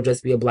long and it'll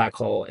just be a black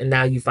hole. And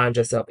now you find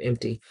yourself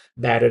empty,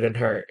 battered, and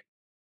hurt.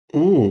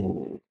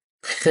 Ooh.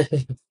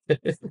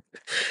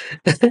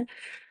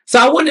 So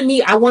I want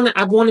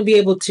to be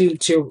able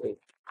to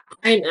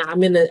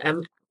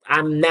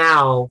I'm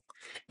now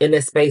in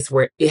a space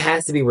where it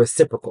has to be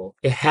reciprocal.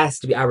 It has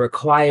to be. I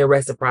require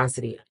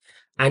reciprocity.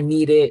 I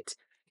need it.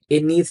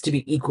 It needs to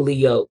be equally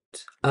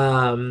yoked.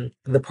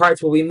 The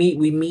parts where we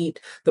meet.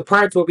 The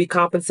parts where we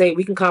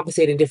can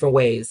compensate in different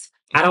ways.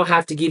 I don't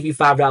have to give you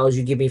 $5.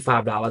 You give me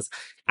 $5.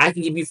 I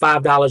can give you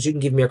 $5. You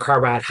can give me a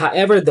car ride.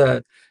 However,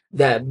 the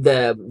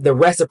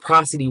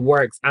reciprocity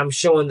works. I'm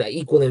showing the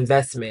equal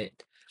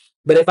investment.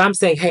 But if I'm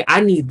saying, hey,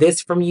 I need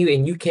this from you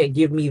and you can't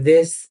give me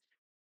this,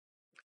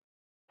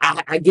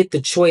 I get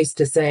the choice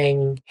to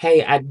saying,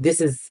 hey,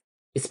 this is,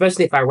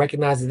 especially if I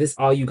recognize that this is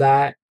all you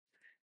got,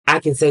 I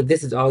can say,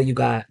 this is all you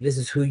got. This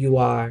is who you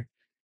are.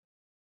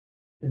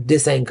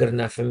 This ain't good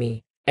enough for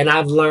me. And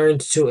I've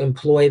learned to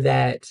employ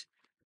that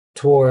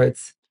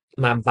towards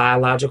my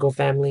biological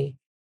family,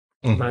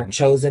 my Mm-hmm.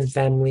 chosen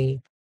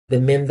family,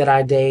 the men that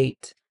I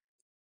date,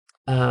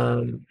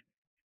 um,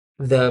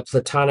 the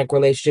platonic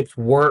relationships,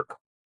 work.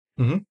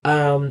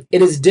 Mm-hmm.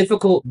 It is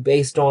difficult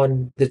based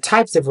on the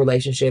types of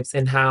relationships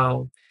and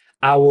how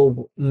I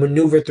will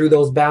maneuver through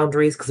those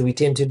boundaries because we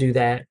tend to do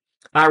that.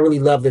 I really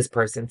love this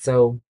person,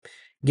 so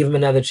give him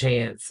another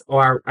chance.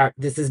 Or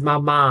this is my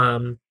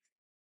mom.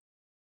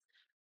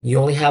 You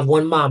only have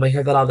one mom. I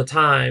hear that all the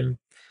time.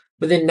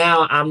 But then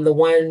now I'm the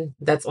one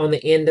that's on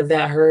the end of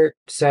that hurt.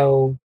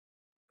 So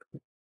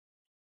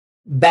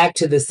back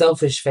to the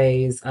selfish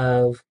phase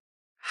of,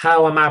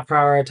 how am I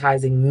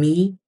prioritizing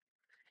me,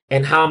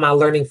 and how am I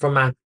learning from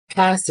my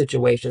past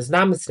situations,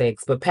 not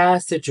mistakes, but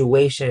past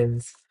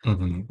situations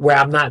Mm-hmm. where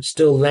I'm not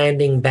still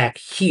landing back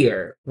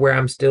here, where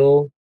I'm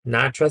still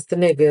not trusting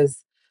niggas,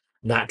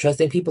 not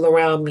trusting people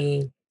around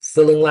me,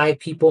 feeling like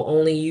people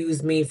only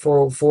use me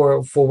for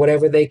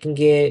whatever they can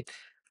get.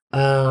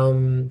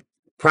 Um,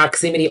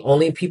 Proximity,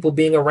 only people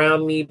being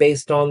around me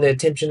based on the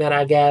attention that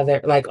I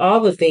gather, like all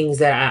the things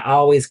that I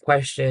always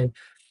question.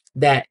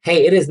 that,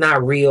 hey, it is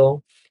not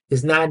real.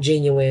 It's not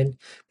genuine.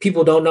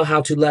 People don't know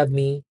how to love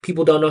me.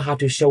 People don't know how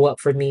to show up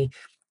for me.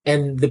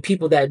 And the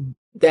people that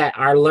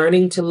are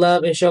learning to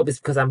love and show up is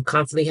because I'm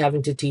constantly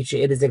having to teach it.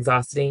 It is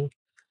exhausting.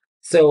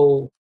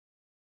 So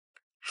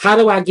how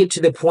do I get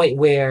to the point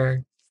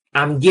where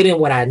I'm getting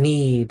what I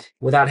need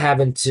without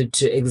having to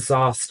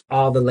exhaust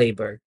all the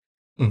labor?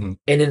 Hmm.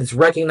 And then it's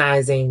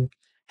recognizing,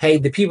 hey,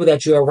 the people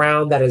that you're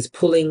around that is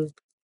pulling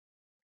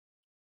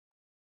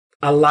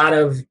a lot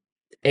of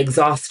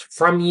exhaust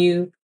from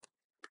you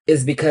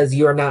is because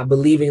you're not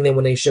believing them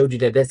when they showed you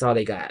that that's all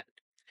they got.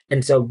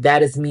 And so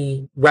that is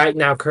me right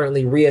now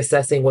currently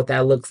reassessing what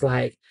that looks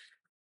like,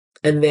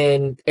 and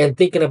then and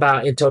thinking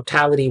about in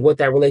totality what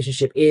that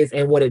relationship is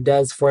and what it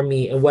does for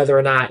me and whether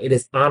or not it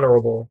is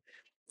honorable,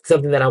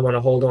 something that I want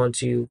to hold on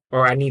to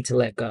or I need to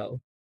let go.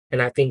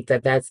 And I think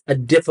that that's a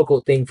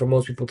difficult thing for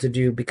most people to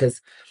do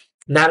because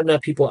not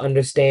enough people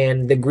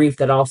understand the grief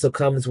that also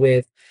comes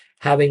with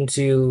having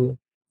to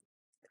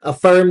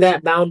affirm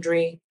that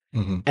boundary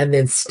Hmm. and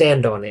then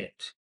stand on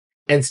it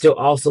and still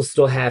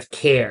have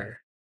care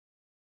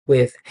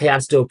with, hey, I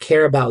still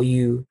care about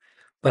you,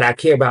 but I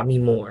care about me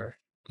more.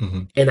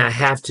 Hmm. And I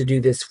have to do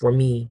this for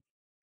me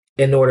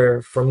in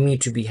order for me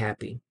to be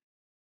happy.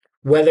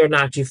 Whether or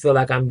not you feel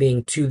like I'm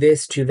being too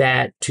this, too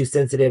that, too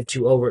sensitive,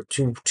 too over,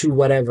 too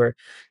whatever,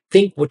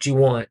 think what you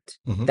want.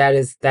 Hmm. That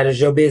is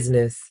your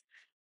business.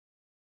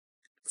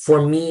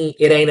 For me,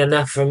 it ain't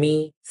enough for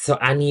me. So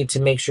I need to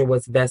make sure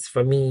what's best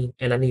for me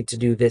and I need to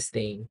do this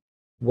thing,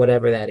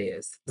 whatever that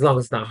is, as long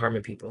as it's not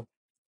harming people.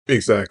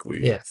 Exactly.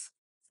 Yes.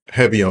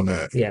 Heavy on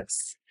that.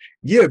 Yes.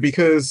 Yeah,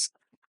 because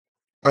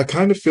I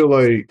kind of feel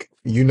like,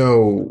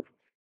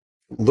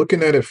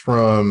 looking at it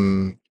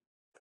from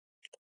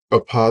a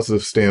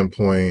positive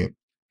standpoint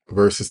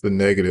versus the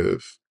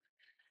negative,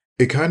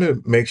 it kind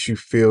of makes you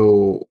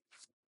feel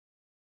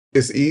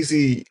it's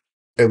easy,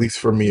 at least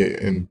for me,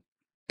 and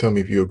tell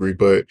me if you agree,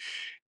 but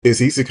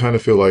it's easy to kind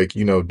of feel like,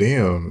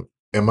 damn,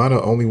 am I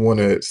the only one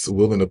that's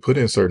willing to put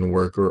in certain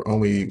work or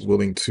only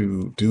willing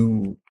to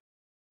do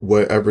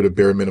whatever the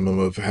bare minimum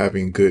of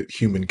having good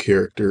human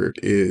character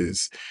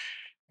is?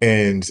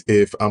 And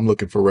if I'm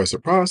looking for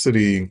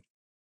reciprocity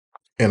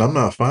and I'm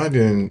not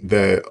finding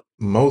that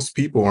most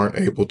people aren't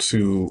able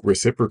to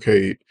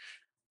reciprocate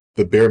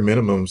the bare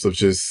minimums of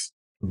just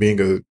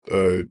being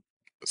a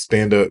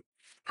stand up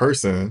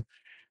person,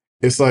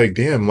 it's like,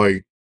 damn,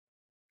 like,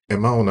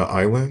 am I on an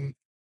island?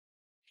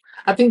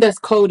 I think that's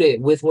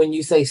coded with when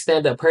you say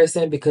stand up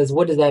person because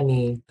what does that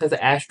mean? As an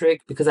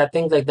asterisk? Because I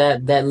think like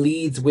that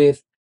leads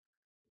with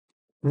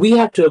we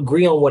have to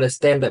agree on what a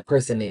stand up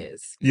person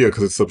is. Yeah,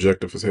 because it's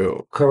subjective as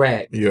hell.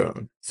 Correct. Yeah,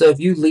 So if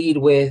you lead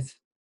with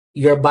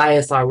your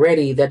bias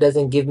already, that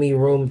doesn't give me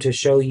room to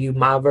show you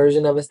my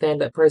version of a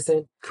stand up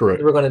person.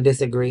 correct. We're going to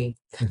disagree.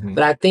 Hmm.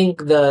 But I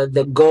think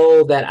the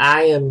goal that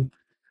I'm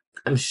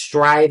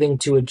striving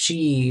to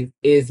achieve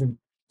is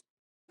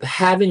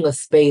having a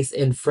space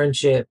in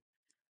friendship,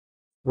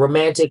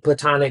 romantic,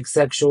 platonic,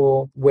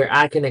 sexual, where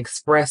I can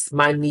express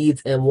my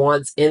needs and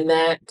wants in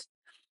that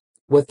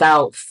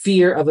without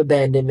fear of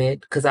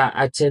abandonment. Because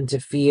I tend to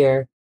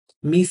fear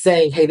me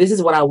saying, hey, this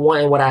is what I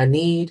want and what I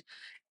need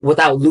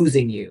without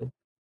losing you.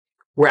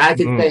 Where I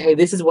could say, Mm. hey,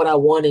 this is what I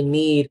want and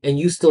need, and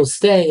you still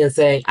staying and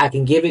saying, I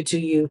can give it to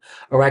you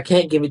or I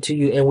can't give it to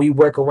you. And we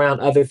work around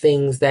other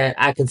things that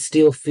I can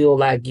still feel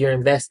like you're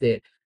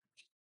invested.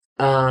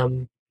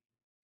 Um,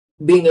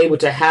 Being able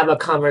to have a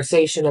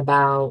conversation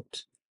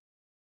about,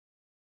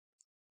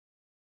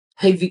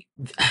 hey,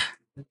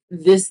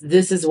 this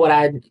is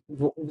what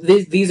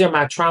these are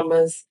my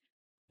traumas.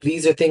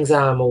 These are things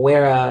that I'm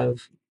aware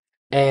of,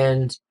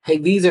 and hey,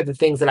 these are the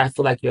things that I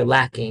feel like you're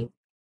lacking,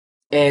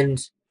 and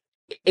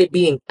it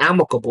being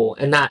amicable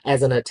and not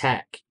as an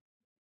attack.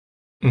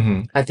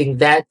 Hmm. I think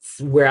that's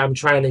where I'm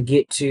trying to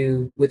get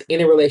to with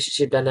any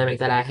relationship dynamic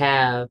that I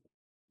have,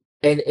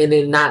 and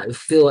it not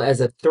feel as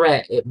a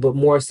threat, but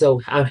more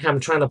so I'm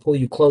trying to pull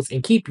you close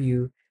and keep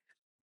you.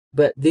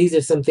 But these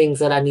are some things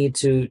that I need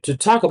to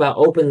talk about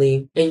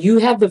openly, and you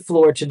have the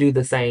floor to do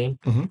the same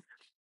Hmm.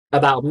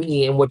 about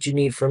me and what you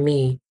need from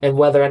me, and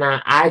whether or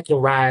not I can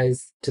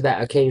rise to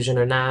that occasion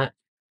or not,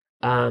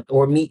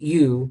 or meet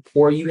you,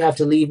 or you have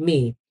to leave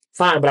me.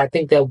 Fine, but I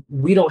think that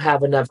we don't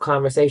have enough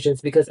conversations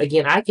because,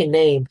 again, I can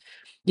name,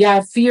 yeah,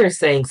 I fear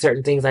saying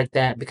certain things like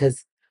that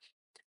because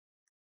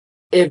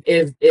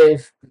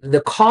if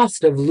the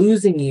cost of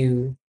losing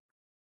you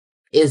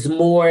is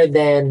more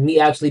than me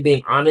actually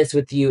being honest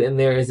with you, and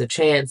there is a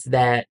chance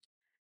that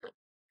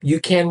you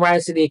can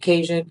rise to the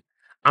occasion,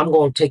 I'm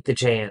going to take the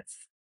chance.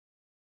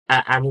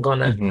 Hmm.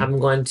 I'm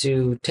going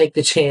to take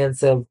the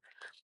chance of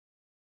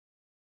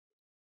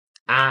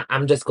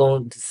I'm just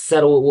going to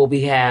settle with what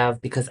we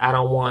have because I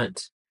don't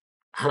want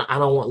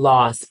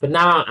loss. But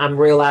now I'm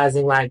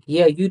realizing like,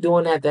 yeah, you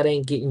doing that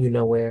ain't getting you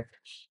nowhere,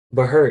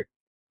 but hurt.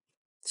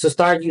 So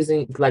start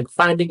using like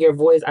finding your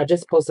voice. I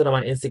just posted on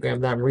my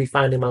Instagram that I'm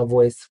refining my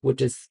voice, which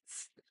is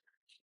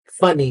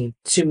funny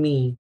to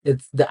me.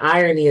 It's the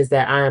irony is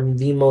that I am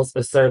the most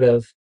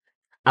assertive,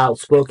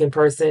 outspoken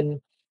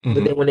person, But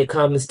Hmm. then when it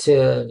comes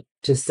to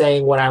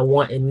saying what I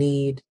want and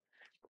need,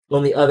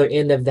 on the other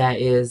end of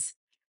that is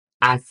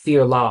I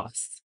fear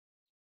loss.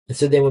 And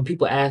so then when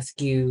people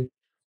ask you,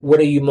 what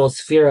are you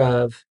most fear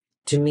of?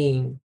 To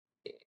me,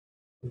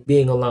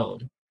 being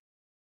alone.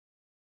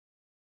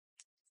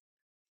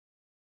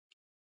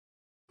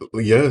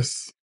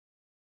 Yes.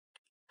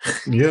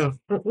 Yeah.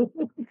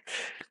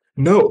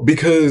 No,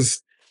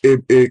 because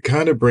it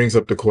kind of brings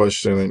up the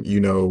question,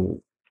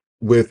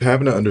 with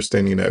having an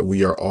understanding that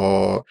we are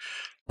all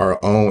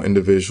our own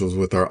individuals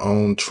with our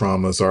own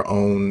traumas, our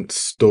own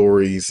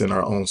stories, and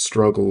our own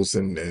struggles,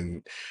 and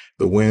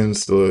the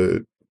wins,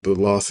 the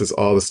losses,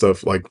 all the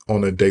stuff like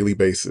on a daily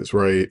basis,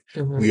 right?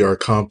 We Mhm, are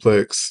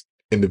complex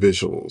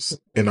individuals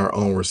in our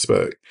own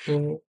respect.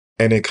 mhm,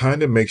 And it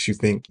kind of makes you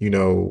think,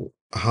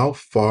 how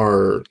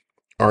far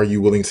are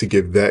you willing to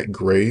give that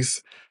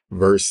grace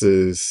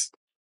versus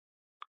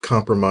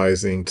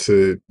compromising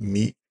to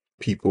meet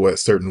people at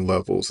certain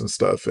levels and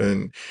stuff.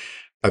 And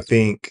I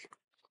think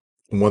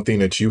one thing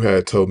that you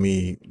had told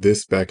me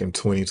this back in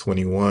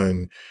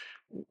 2021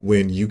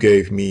 when you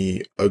gave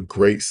me a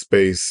great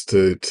space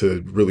to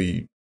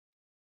really,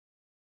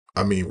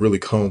 I mean, really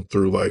comb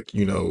through, like,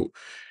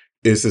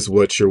 is this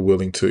what you're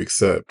willing to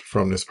accept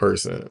from this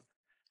person?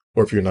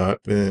 Or if you're not,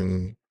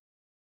 then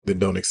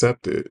don't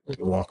accept it and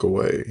mhm, walk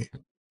away.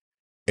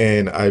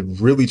 And I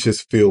really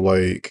just feel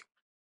like,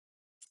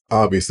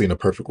 obviously, in a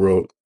perfect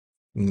world,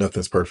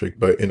 nothing's perfect,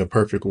 but in a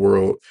perfect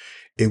world,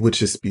 it would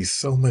just be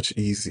so much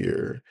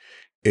easier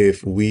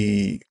if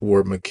we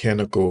were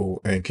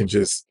mechanical and can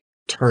just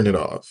turn it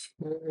off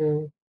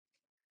mhm,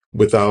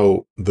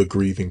 without the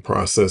grieving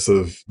process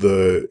of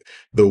the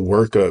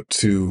workup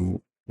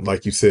to,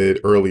 like you said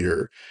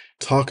earlier,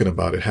 talking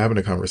about it, having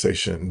a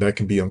conversation that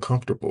can be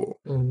uncomfortable.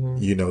 mhm,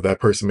 That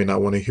person may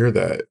not want to hear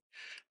that.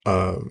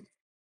 Um,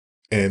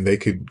 and they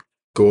could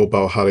go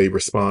about how they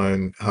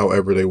respond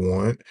however they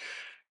want.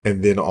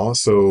 And then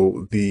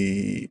also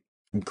the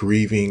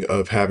grieving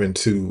of having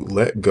to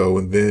let go,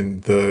 and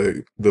then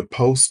the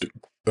post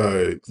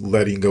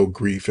letting go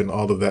grief and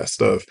all of that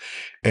stuff.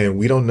 And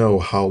we don't know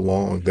how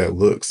long that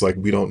looks like.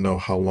 We don't know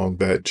how long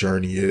that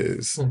journey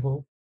is.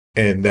 mhm,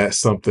 And that's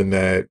something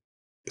that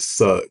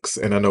sucks.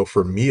 And I know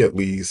for me at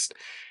least,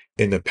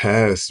 in the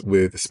past,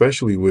 with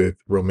especially with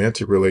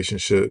romantic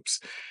relationships,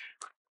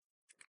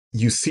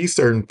 you see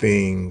certain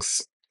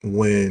things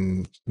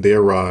when they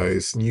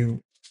arise,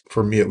 and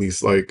for me at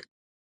least, like,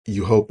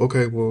 you hope,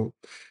 okay, well,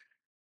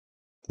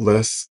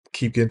 let's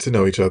keep getting to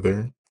know each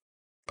other.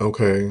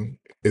 Okay.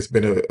 It's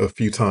been a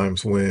few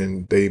times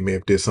when they may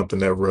have did something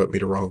that rubbed me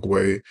the wrong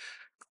way.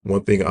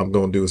 One thing I'm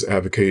gonna do is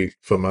advocate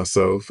for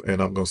myself,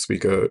 and I'm gonna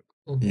speak up.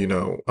 mhm,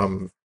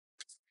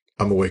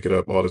 I'm gonna wake it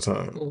up all the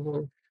time.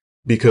 mhm,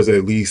 Because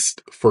at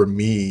least for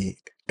me,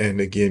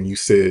 and again,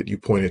 you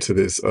pointed to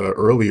this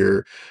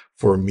earlier,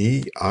 for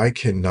me, I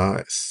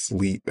cannot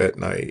sleep at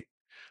night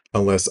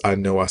unless I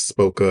know I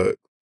spoke up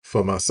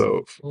for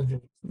myself.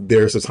 mhm,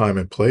 There's a time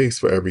and place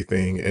for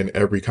everything, and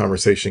every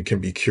conversation can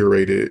be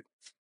curated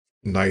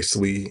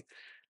nicely.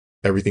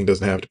 Everything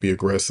doesn't have to be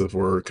aggressive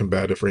or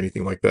combative or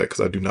anything like that,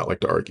 because I do not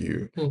like to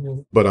argue,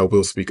 mhm, but I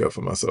will speak up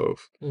for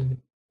myself. mhm,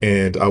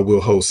 And I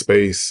will hold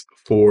space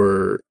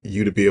for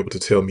you to be able to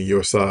tell me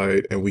your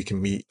side, and we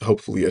can meet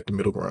hopefully at the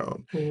middle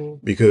ground. mhm,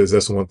 Because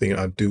that's one thing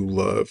I do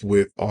love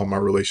with all my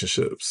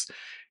relationships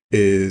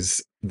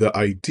is the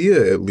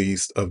idea, at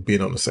least, of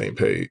being on the same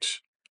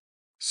page.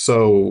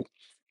 So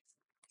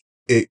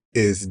it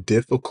is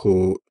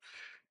difficult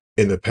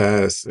in the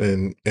past,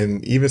 and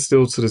even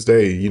still to this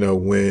day,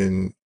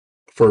 when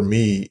for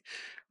me,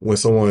 when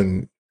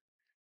someone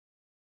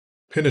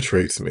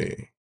penetrates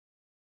me,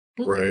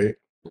 right?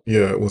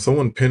 Yeah, when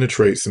someone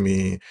penetrates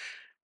me,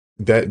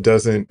 that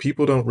doesn't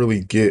people don't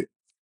really get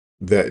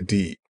that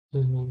deep.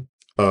 mhm,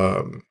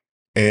 Um,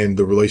 and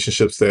the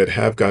relationships that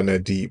have gotten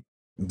that deep,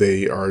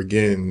 they are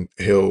again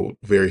held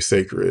very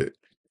sacred.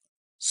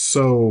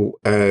 So,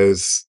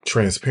 as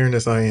transparent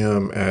as I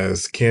am,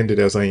 as candid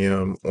as I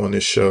am on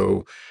this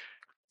show,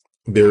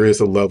 there is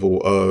a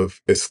level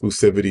of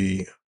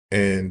exclusivity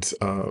and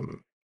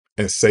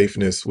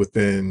safeness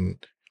within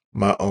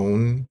my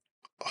own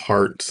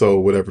heart, so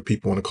whatever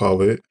people want to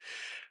call it.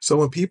 So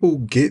when people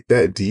get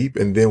that deep,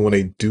 and then when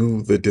they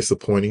do the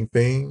disappointing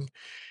thing,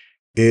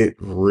 it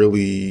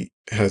really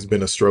has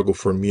been a struggle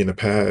for me in the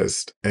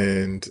past,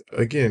 and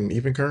again,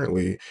 even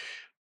currently,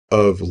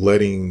 of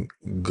letting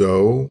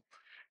go.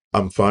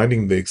 I'm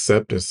finding the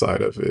acceptance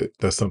side of it.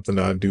 That's something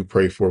that I do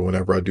pray for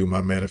whenever I do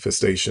my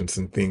manifestations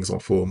and things on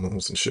full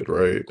moons and shit,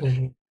 right?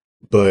 mhm.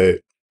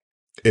 But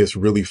it's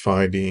really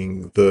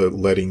finding the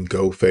letting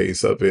go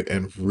phase of it,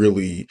 and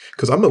really,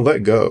 because I'm gonna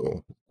let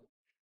go,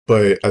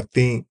 but I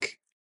think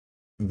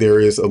there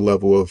is a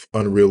level of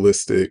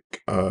unrealistic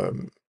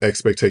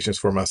expectations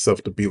for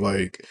myself to be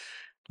like,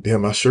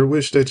 damn, I sure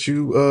wish that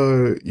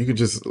you could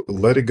just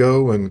let it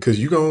go, and because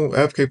you gonna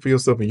advocate for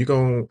yourself and you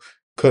gonna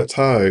cut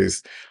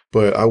ties,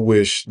 but I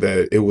wish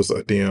that it was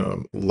a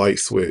damn light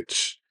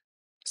switch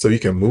so you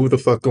can move the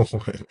fuck on.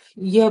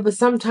 Yeah, but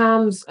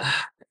sometimes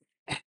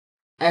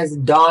as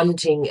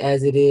daunting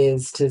as it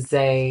is to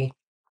say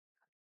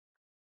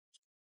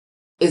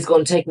it's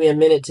going to take me a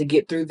minute to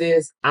get through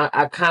this,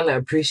 I kind of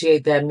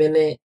appreciate that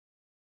minute.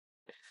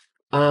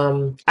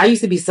 I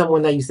used to be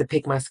someone that used to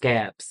pick my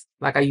scabs.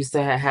 Like I used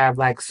to have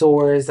like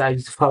sores. I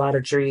used to fall out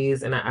of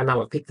trees, and I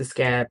would pick the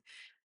scab.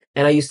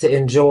 And I used to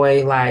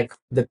enjoy like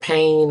the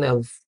pain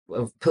of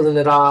pulling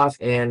it off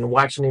and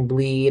watching it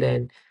bleed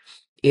and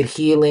it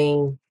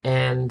healing.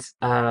 And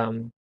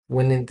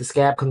when the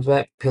scab comes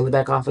back, peel it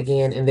back off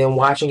again, and then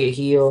watching it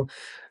heal.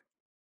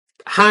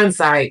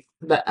 Hindsight,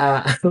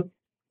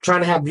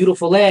 trying to have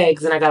beautiful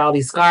legs, and I got all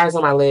these scars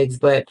on my legs,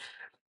 but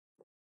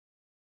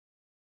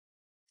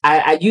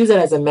I use it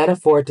as a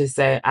metaphor to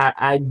say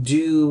I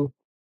do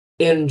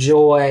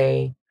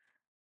enjoy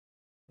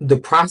the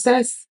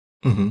process.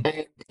 Hmm.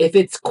 And if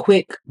it's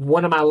quick,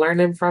 what am I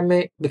learning from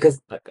it?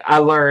 Because like, I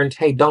learned,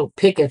 hey, don't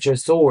pick at your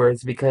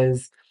sores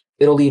because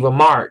it'll leave a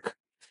mark.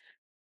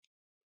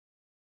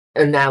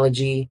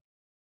 Analogy.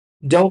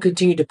 Don't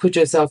continue to put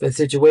yourself in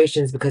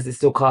situations because it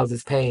still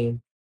causes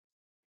pain.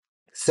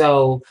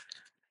 So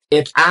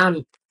if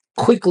I'm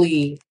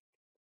quickly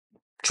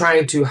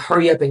trying to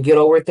hurry up and get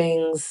over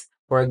things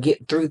or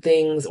get through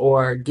things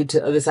or get to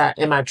the other side,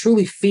 am I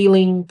truly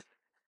feeling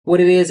what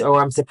it is,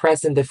 or I'm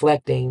suppressing,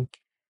 deflecting,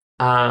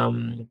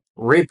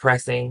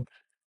 repressing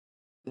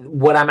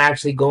what I'm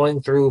actually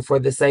going through for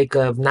the sake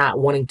of not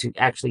wanting to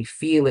actually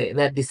feel it? And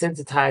that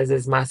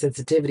desensitizes my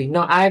sensitivity.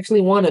 No, I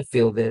actually want to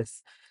feel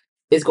this.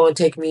 It's going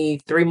to take me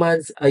 3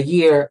 months, a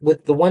year.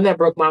 With the one that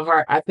broke my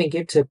heart, I think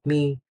it took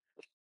me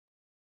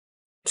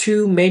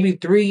 2, maybe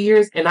 3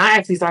 years. And I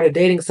actually started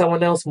dating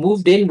someone else,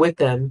 moved in with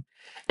them,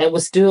 and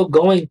was still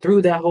going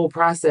through that whole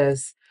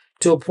process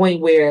to a point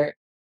where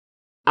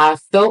I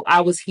felt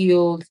I was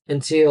healed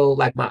until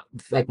like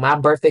my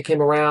birthday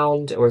came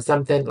around or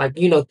something. Like,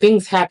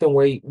 things happen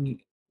where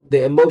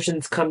the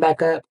emotions come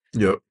back up.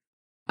 Yep.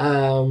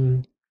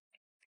 Um,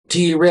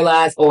 do you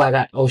realize,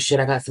 oh shit,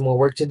 I got some more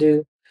work to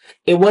do?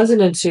 It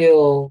wasn't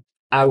until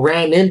I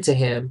ran into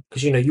him,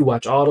 because you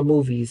watch all the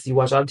movies, you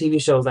watch all the TV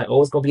shows, like,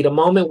 oh, it's gonna be the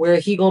moment where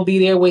he gonna be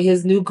there with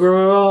his new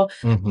girl,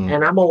 Hmm.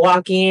 and I'm gonna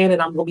walk in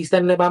and I'm gonna be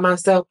standing there by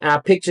myself. And I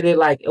pictured it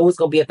like, oh, it's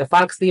gonna be at the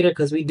Fox Theater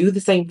because we do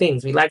the same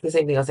things. We like the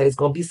same thing. I say it's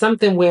gonna be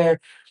something where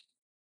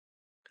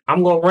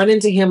I'm gonna run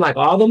into him like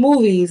all the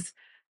movies,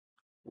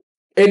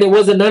 and it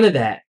wasn't none of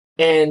that.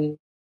 And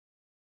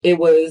it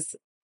was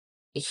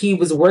he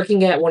was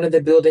working at one of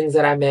the buildings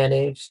that I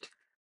managed.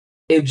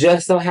 It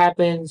just so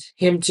happened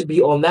him to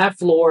be on that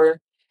floor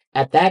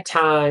at that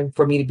time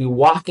for me to be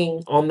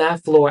walking on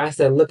that floor. I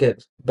said, look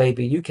at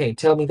baby, you can't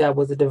tell me that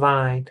was a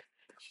divine.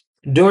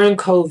 During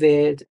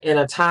COVID, in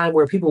a time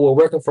where people were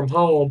working from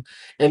home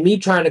and me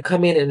trying to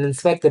come in and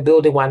inspect the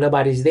building while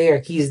nobody's there,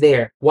 he's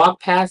there. Walk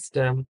past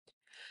him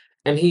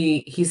and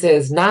he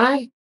says,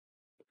 "Nye,"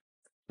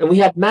 and we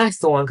had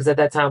masks on because at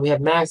that time we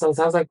had masks on.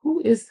 So I was like,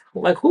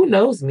 who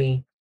knows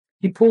me?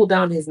 He pulled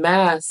down his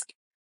mask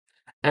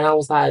and I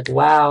was like,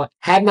 wow,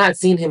 had not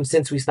seen him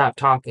since we stopped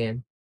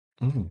talking.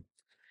 Mm.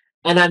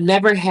 And I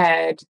never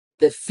had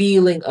the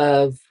feeling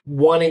of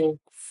wanting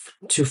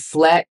to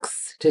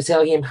flex, to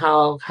tell him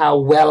how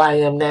well I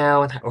am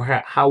now, or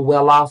how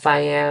well off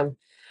I am,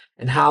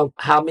 and how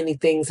many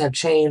things have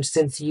changed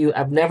since you.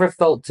 I've never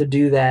felt to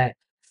do that.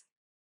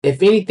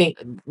 If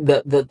anything,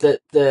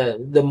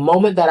 the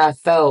moment that I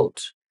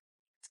felt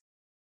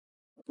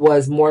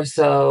was more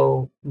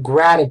so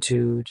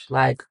gratitude.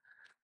 Like,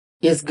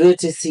 it's good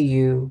to see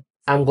you.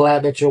 I'm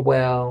glad that you're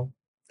well.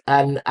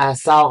 And I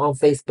saw on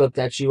Facebook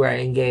that you are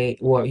engaged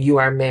or you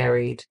are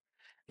married.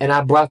 And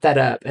I brought that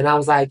up. And I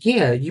was like,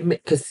 yeah,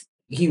 because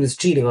he was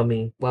cheating on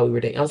me while we were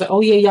dating. I was like,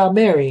 oh, yeah, y'all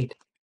married.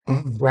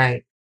 Mm.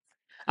 Right.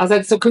 I was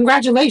like, so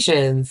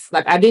congratulations.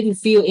 Like, I didn't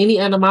feel any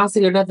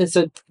animosity or nothing.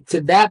 So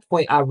to that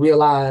point, I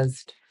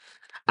realized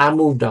I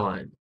moved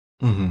on.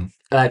 Hmm.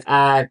 Like,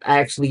 I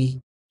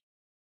actually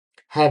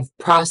have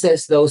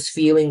processed those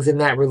feelings in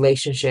that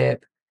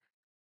relationship,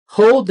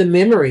 hold the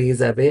memories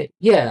of it.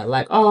 Yeah,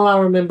 like, oh, I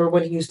remember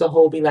when he used to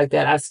hold me like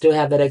that. I still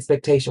have that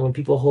expectation when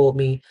people hold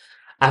me.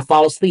 I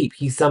fall asleep.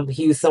 He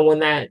was someone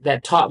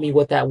that taught me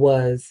what that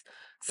was.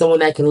 Someone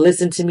that can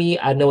listen to me.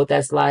 I know what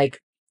that's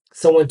like.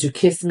 Someone to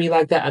kiss me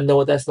like that. I know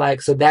what that's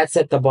like. So that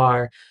set the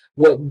bar.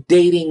 What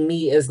dating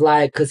me is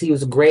like, because he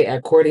was great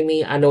at courting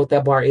me. I know what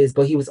that bar is,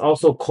 but he was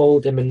also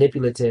cold and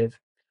manipulative.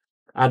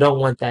 I don't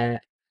want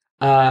that.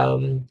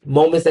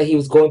 Moments that he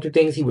was going through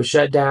things, he would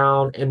shut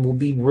down and will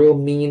be real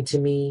mean to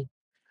me,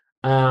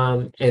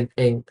 and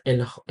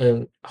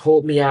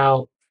hold me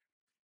out.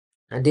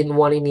 I didn't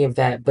want any of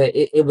that, but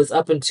it was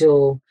up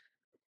until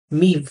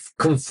me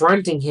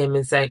confronting him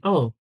and saying,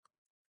 "Oh,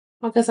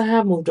 I guess I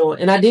have moved on."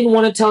 And I didn't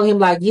want to tell him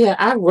like, "Yeah,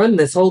 I run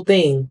this whole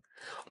thing,"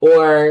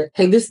 or,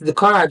 "Hey, this is the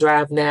car I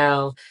drive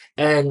now,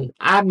 and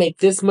I make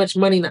this much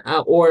money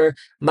now," or,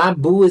 "My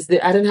boo is the."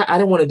 I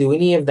didn't want to do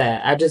any of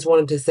that. I just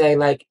wanted to say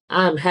like,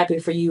 "I'm happy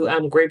for you.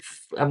 I'm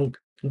grateful. I'm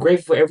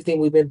grateful for everything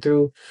we've been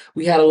through."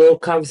 We had a little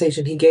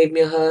conversation. He gave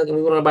me a hug, and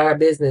we went on about our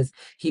business.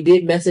 He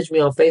did message me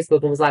on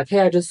Facebook and was like, "Hey,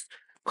 I just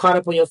caught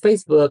up on your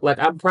Facebook. Like,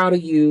 I'm proud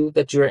of you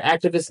that you're an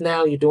activist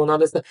now. You're doing all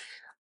this stuff.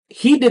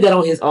 He did that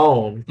on his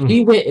own. Mm-hmm.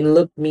 He went and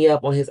looked me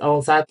up on his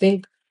own. So I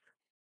think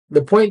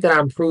the point that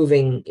I'm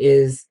proving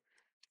is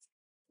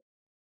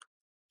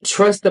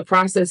trust the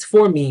process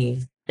for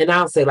me. And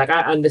I'll say, like,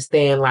 I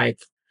understand, like,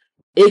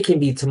 it can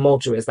be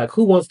tumultuous. Like,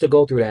 who wants to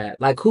go through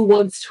that? Like, who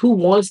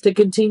wants to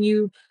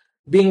continue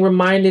being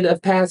reminded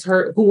of past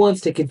hurt? Who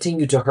wants to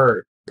continue to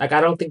hurt? Like,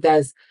 I don't think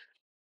that's,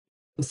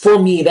 for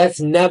me, that's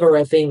never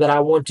a thing that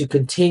I want to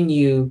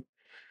continue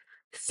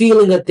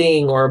feeling a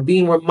thing or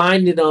being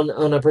reminded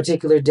on a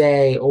particular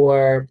day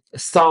or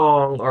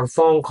song or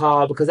phone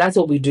call, because that's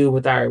what we do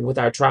with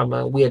our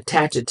trauma. We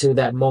attach it to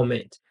that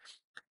moment.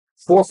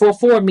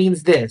 444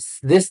 means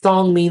this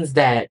song means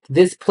that,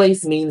 this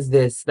place means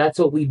this. That's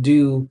what we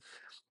do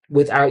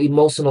with our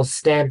emotional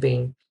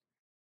stamping.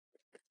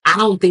 I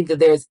don't think that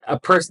there's a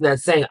person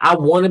that's saying, I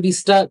want to be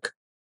stuck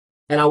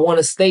and I want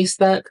to stay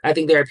stuck. I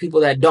think there are people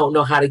that don't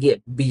know how to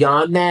get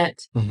beyond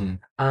that.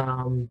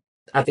 Mm-hmm.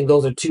 I think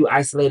those are two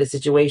isolated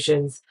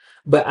situations.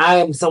 But I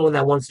am someone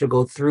that wants to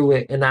go through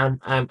it, and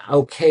I'm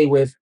okay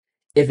with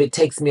if it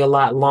takes me a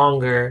lot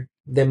longer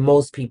than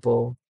most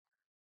people,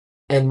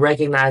 and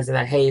recognizing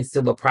that, hey, it's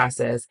still a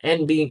process,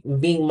 and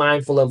being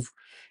mindful of,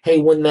 hey,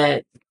 when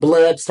that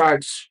blood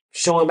starts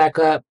showing back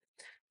up,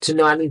 to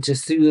know I need to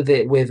soothe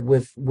it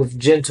with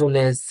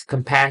gentleness,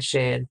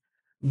 compassion,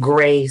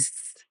 grace,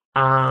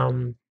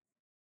 and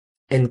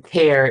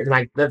care.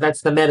 Like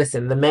that's the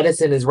medicine. The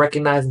medicine is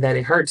recognizing that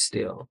it hurts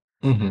still.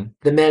 Mm-hmm.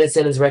 The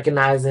medicine is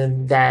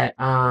recognizing that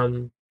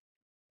I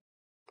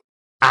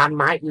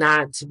might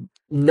not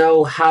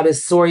know how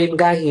this story even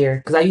got here,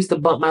 because I used to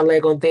bump my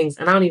leg on things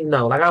and I don't even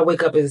know. Like, I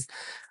wake up as,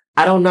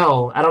 I don't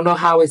know. I don't know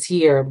how it's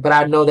here, but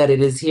I know that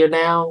it is here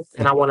now,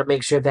 and I want to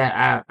make sure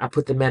that I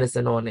put the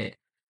medicine on it.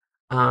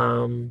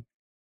 Um,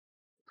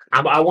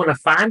 I want to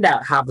find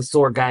out how the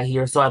sword got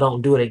here so I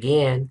don't do it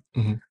again.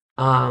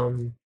 Mm-hmm.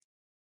 Um,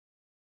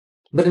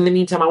 but in the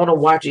meantime, I want to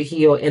watch it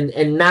heal.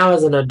 And now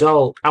as an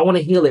adult, I want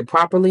to heal it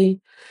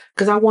properly,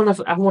 because I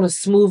want a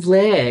smooth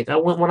leg. I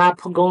want, when I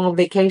go on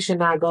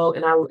vacation, I go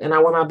and I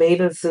wear my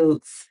bathing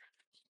suits.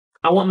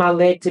 I want my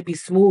leg to be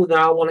smooth, and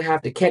I want to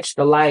have to catch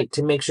the light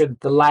to make sure that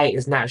the light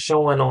is not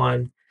showing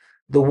on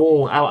the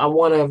wound. I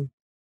want to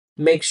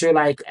make sure,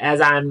 like,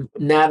 as I'm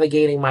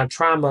navigating my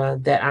trauma,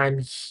 that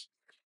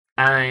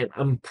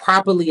I'm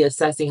properly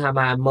assessing how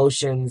my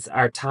emotions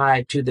are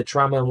tied to the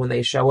trauma, and when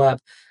they show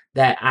up,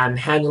 that I'm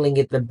handling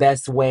it the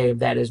best way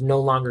that is no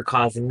longer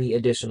causing me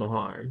additional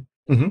harm.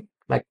 Mm-hmm.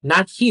 Like,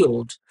 not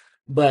healed,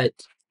 but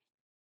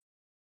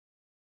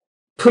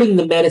putting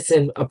the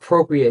medicine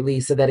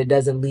appropriately so that it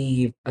doesn't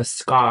leave a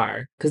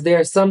scar. Because there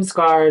are some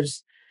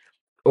scars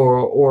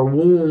or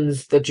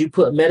wounds that you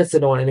put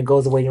medicine on and it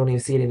goes away, you don't even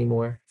see it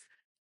anymore.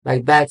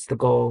 Like, that's the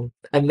goal.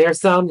 And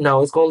there's some,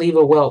 no, it's gonna leave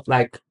a welt.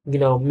 Like,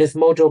 Miss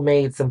Mojo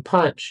made some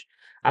punch.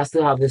 I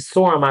still have this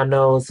sore on my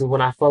nose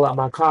when I fell out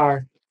my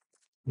car.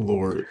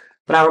 Lord.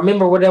 But I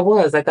remember what that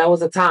was. Like, that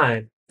was a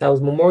time. That was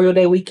Memorial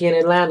Day weekend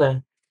in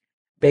Atlanta.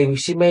 Baby,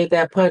 she made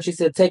that punch. She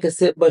said, take a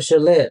sip, bust your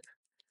lip.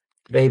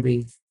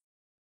 Baby,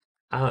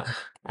 I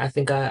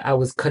think I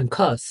was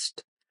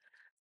concussed.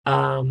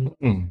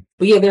 Mm-hmm.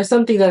 But yeah, there's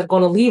something that's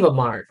gonna leave a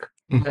mark.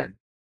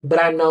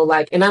 But I know,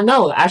 like, and I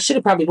know I should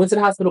have probably went to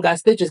the hospital, got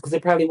stitches, because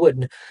it probably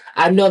wouldn't.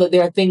 I know that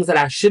there are things that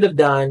I should have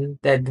done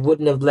that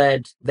wouldn't have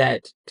led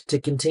that to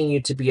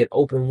continue to be an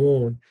open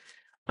wound.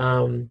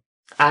 Um,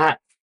 I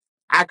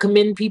I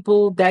commend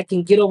people that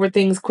can get over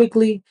things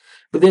quickly,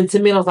 but then to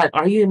me, I was like,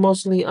 are you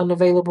emotionally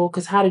unavailable?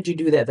 Because how did you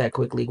do that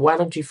quickly? Why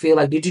don't you feel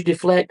like, did you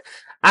deflect?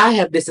 I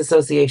have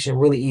disassociation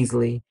really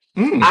easily.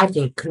 Mm. I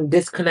can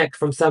disconnect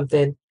from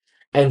something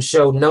and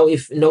show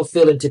no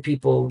feeling to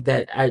people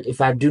that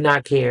if I do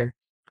not care.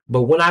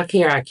 But when I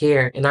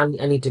care, and I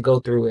need to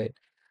go through it.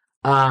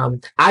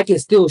 I can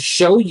still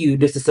show you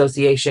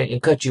disassociation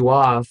and cut you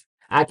off.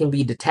 I can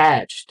be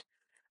detached.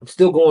 I'm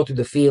still going through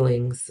the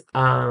feelings.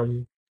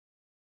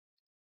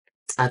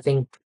 I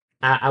think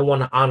I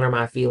want to honor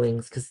my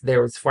feelings, because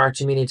there was far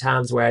too many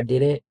times where I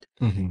didn't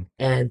Mm-hmm.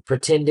 and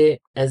pretended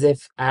as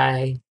if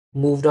I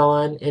moved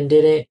on and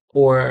didn't,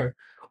 or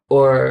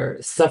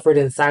suffered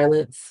in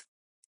silence,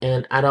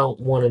 and I don't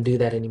want to do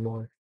that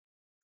anymore.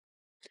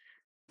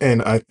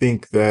 And I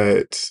think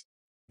that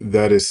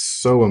that is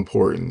so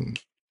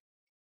important.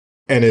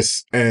 And it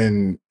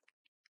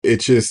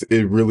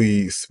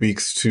really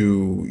speaks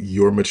to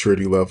your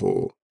maturity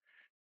level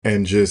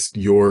and just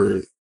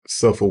your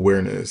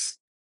self-awareness,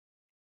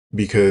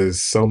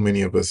 because so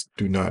many of us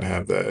do not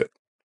have that.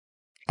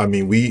 I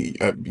mean,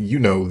 you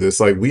know this,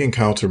 like, we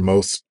encounter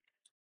most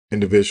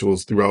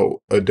individuals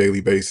throughout a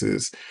daily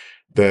basis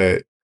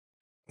that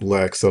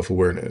lack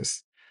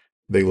self-awareness.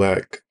 They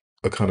lack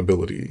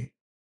accountability,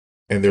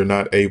 and they're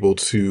not able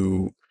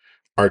to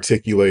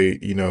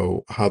articulate,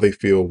 how they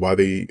feel, why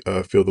they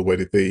feel the way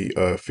that they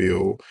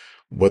feel,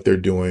 what they're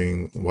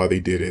doing, why they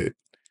did it,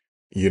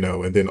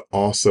 and then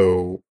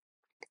also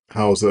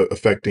how is it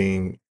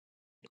affecting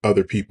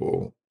other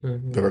people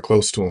Hmm. that are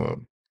close to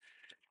them.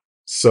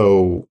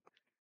 So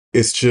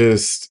it's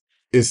just,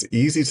 it's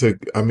easy to,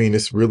 I mean,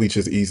 it's really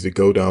just easy to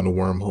go down the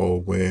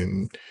wormhole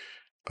when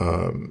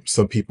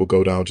some people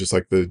go down just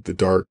like the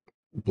dark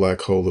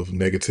black hole of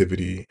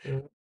negativity.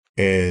 Mm,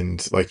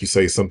 And like you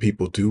say, some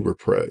people do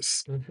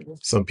repress. mhm,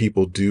 Some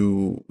people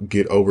do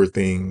get over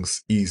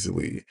things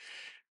easily.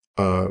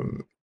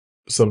 Um,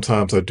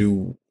 Sometimes I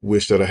do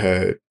wish that I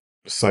had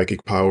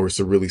psychic powers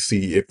to really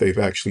see if they've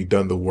actually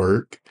done the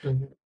work.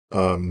 mhm,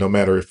 No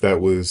matter if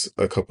that was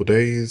a couple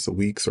days,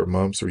 weeks, or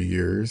months or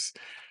years,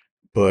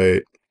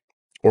 but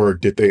or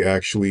did they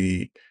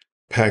actually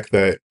pack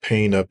that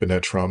pain up and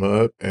that trauma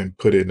up and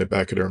put it in the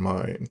back of their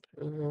mind?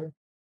 mhm,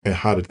 And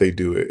how did they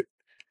do it?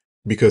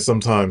 Because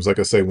sometimes, like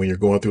I say, when you're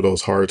going through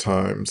those hard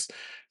times,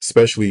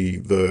 especially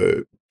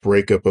the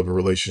breakup of a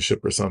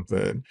relationship or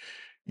something,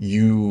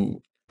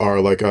 you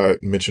are, like I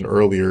mentioned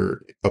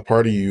earlier, a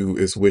part of you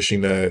is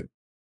wishing that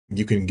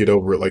you can get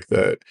over it like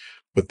that.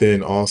 But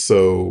then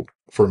also,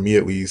 for me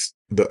at least,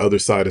 the other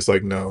side is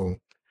like, no,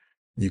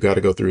 you got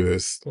to go through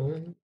this.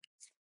 mhm,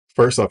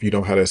 First off, you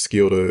don't have that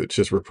skill to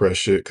just repress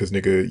shit because,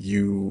 nigga,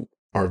 you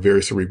are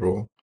very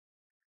cerebral.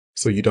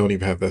 So you don't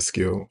even have that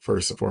skill,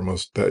 first and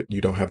foremost, that you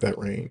don't have that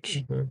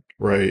range, mhm,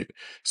 right?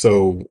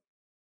 So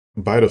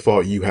by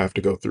default, you have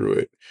to go through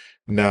it.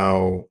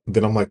 Now,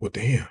 then I'm like, well,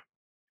 damn,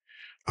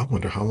 I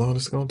wonder how long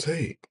it's going to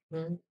take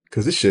mhm,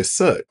 because this shit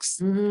sucks,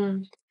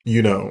 mhm,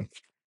 you know?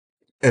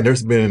 And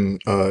there's been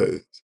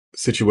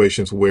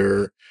situations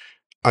where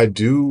I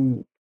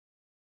do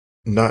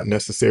not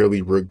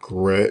necessarily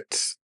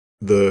regret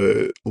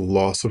the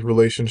loss of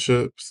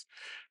relationships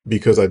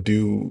because I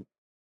do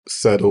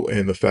settle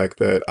in the fact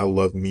that I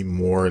love me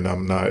more and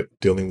I'm not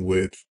dealing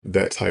with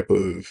that type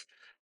of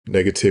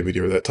negativity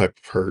or that type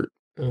of hurt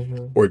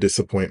mhm, or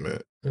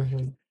disappointment.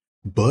 mhm.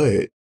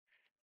 But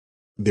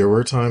there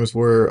were times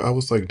where I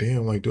was like,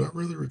 damn, like, do I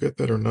really regret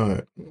that or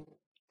not?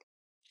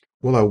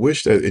 Well, I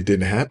wish that it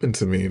didn't happen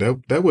to me.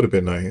 That would have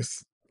been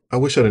nice. I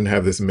wish I didn't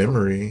have this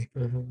memory.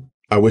 Mhm,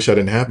 I wish I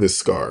didn't have this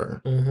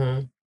scar,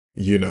 mhm,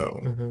 you know.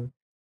 mhm,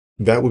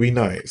 That would be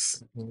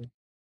nice. mhm.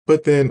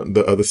 But then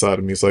the other side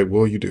of me is like,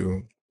 well, you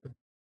do.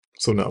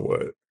 So now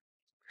what?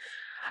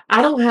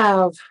 I don't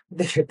have.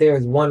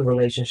 There's one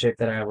relationship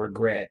that I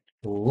regret.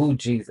 Ooh,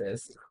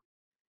 Jesus.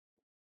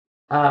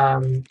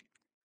 Um,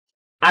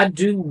 I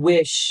do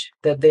wish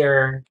that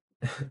there.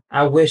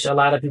 I wish a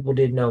lot of people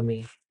did know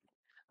me.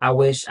 I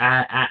wish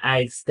I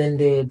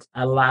extended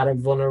a lot of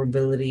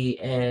vulnerability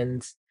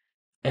and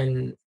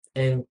and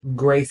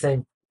grace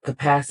and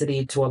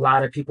capacity to a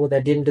lot of people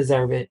that didn't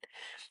deserve it.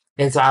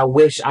 And so I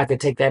wish I could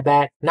take that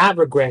back. Not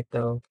regret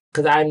though,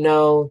 because I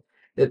know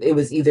that it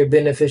was either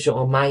beneficial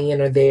on my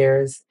end or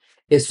theirs.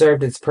 It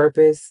served its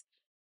purpose.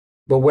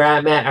 But where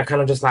I'm at, I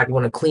kind of just like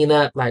want to clean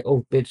up, like,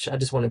 oh, bitch, I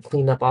just want to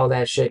clean up all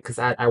that shit because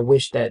I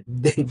wish that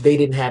they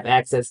didn't have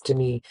access to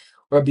me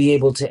or be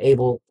able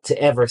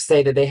to ever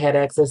say that they had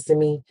access to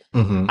me.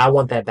 Hmm. I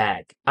want that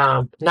back.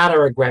 Not a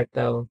regret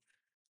though.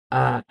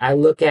 I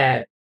look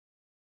at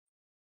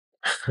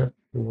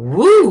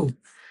woo.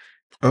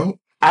 Oh,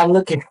 I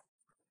look at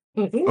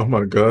oh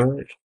my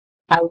God.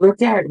 I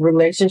look at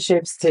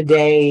relationships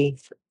today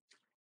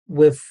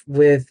with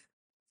with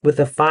with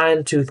a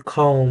fine tooth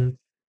comb.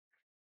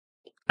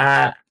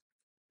 I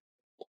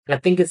I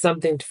think it's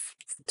something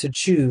to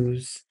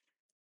choose,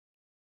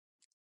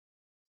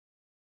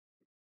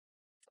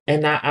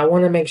 and I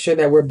want to make sure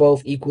that we're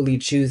both equally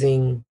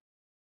choosing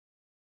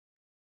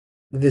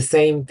the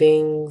same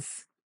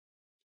things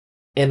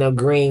and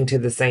agreeing to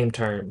the same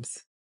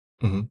terms.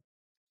 Hmm.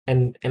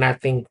 And I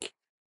think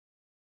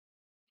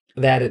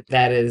that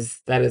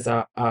is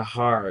a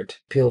hard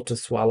pill to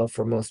swallow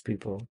for most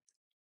people.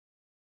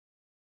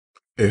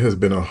 It has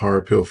been a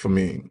hard pill for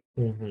me,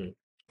 Hmm.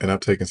 and I've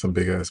taken some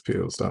big ass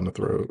pills down the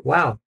throat.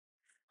 Wow,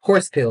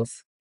 horse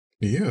pills.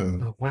 Yeah.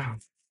 Oh wow.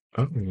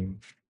 I mean,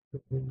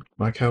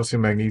 my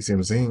calcium,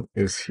 magnesium, zinc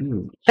is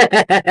huge.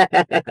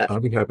 I'll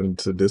be having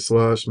to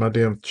dislodge my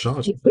damn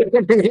charger.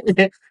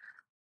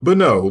 But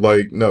no,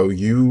 like, no,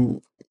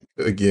 you,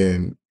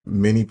 again,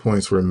 many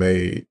points were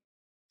made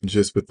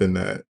just within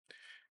that.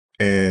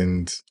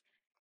 And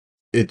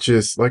it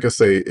just, like I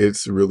say,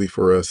 it's really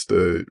for us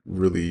to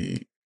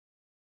really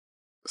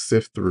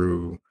sift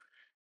through,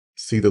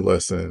 see the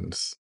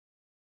lessons,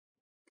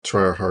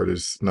 try our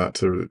hardest not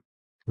to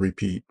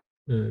repeat,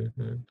 Hmm.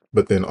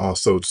 but then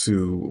also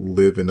to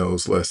live in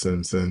those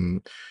lessons.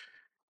 And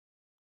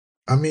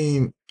I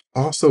mean,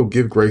 also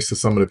give grace to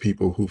some of the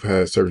people who've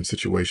had certain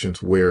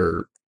situations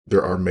where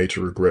there are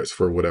major regrets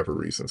for whatever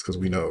reasons, because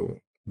we know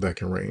that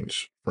can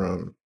range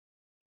from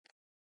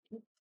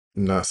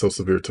not so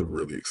severe to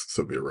really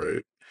severe,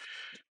 right?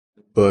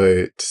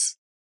 But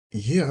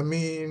yeah, I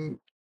mean,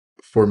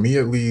 for me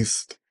at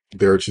least,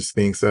 there are just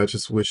things that I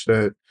just wish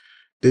that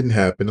didn't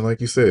happen. And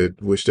like you said,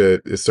 wish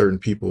that it's certain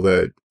people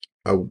that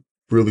I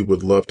really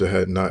would love to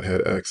have not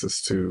had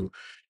access to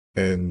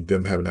and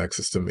them having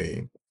access to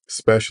me,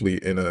 especially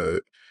in a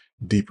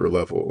deeper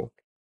level.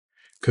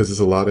 Cause there's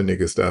a lot of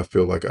niggas that I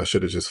feel like I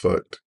should have just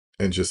fucked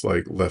and just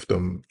like left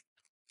them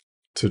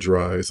to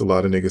dry. It's a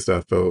lot of niggas that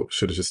I felt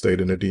should have just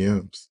stayed in the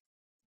DMs.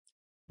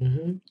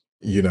 Hmm.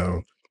 You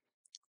know,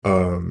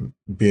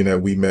 being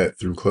that we met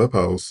through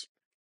Clubhouse,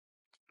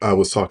 I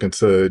was talking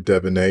to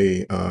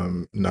Devonay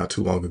not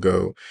too long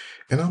ago,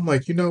 and I'm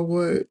like, you know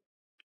what?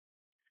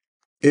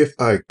 If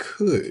I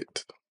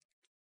could,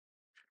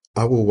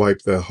 I will wipe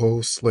that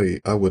whole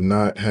slate. I would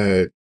not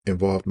have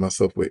involved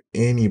myself with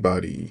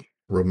anybody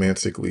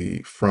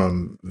romantically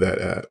from that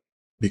app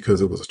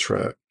because it was a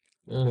trap.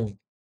 Mm.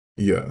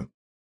 Yeah.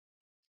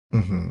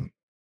 Hmm.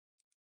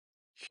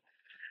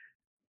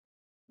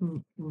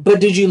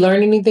 But did you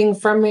learn anything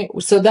from it?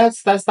 So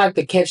that's like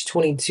the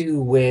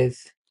catch-22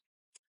 with,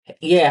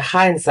 yeah,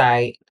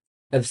 hindsight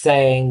of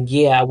saying,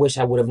 yeah, I wish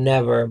I would have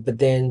never, but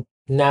then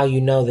now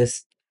you know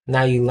this,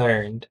 now you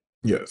learned.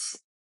 Yes.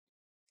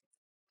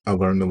 I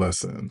learned the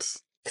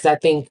lessons. Because I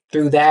think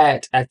through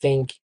that, I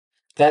think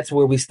that's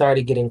where we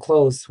started getting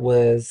close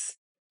was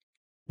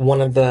one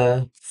of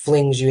the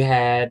flings you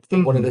had,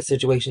 one of Hmm. the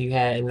situations you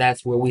had, and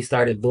that's where we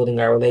started building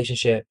our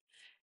relationship.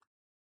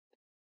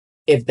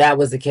 If that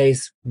was the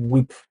case,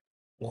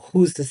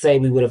 who's to say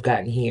we would have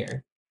gotten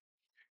here?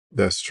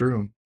 That's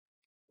true.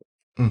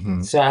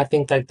 Hmm. So I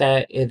think like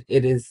that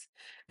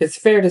it's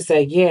fair to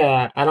say,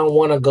 yeah, I don't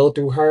want to go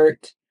through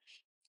hurt.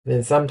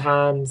 Then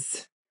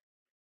sometimes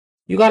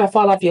you gotta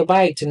fall off your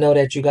bike to know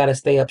that you gotta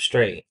stay up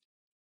straight.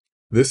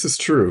 This is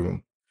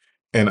true.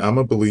 And I'm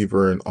a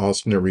believer in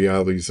alternate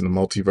realities in the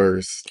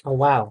multiverse. Oh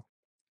wow.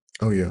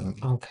 Oh, yeah.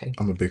 Okay.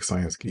 I'm a big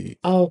science geek.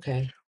 Oh,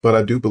 okay. But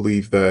I do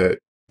believe that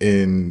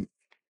in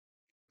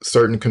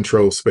certain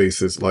control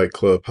spaces like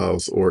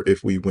Clubhouse, or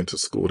if we went to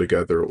school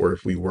together, or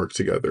if we worked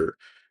together,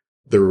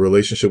 the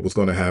relationship was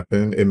going to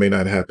happen. It may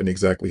not happen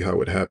exactly how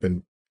it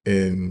happened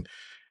in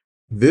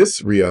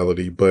this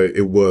reality, but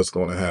it was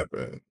going to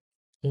happen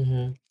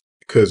Mm-hmm.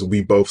 because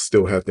we both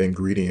still have the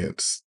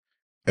ingredients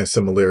and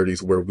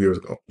similarities where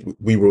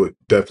we would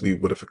definitely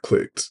would have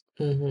clicked.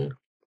 Mm-hmm.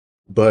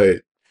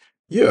 But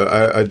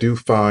yeah, I do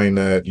find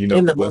that,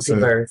 In the listen,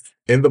 multiverse.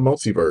 in the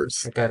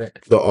multiverse, I got it.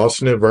 the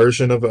alternate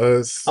version of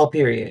us, Oh,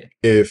 period.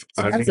 if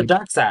So I that's the mean,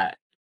 dark side.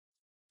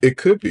 it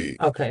could be,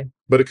 Okay.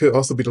 but it could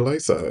also be the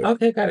light side.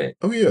 Okay, got it.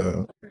 Oh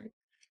yeah.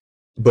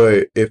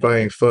 But if I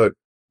ain't fucked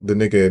the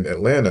nigga in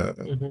Atlanta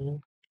Mm-hmm.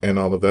 and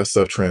all of that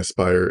stuff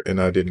transpired and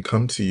I didn't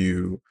come to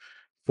you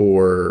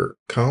for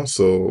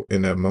counsel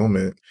in that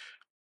moment,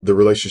 the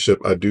relationship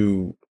I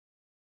do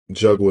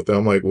juggle with them,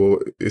 I'm like, well,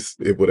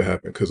 it would have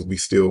happened because we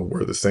still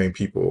were the same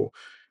people.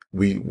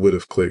 We would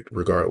have clicked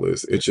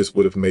regardless. It just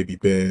would have maybe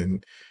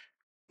been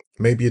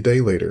maybe a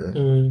day later,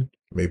 Mm-hmm.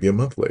 maybe a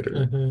month later,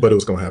 Mm-hmm. but it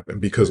was gonna happen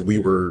because we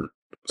were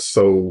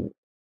so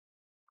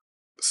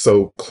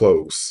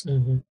close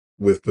Mm-hmm.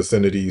 with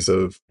vicinities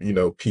of,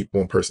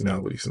 people and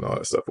personalities and all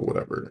that stuff or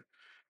whatever.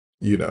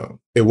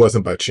 It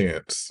wasn't by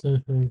chance.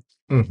 Mm-hmm.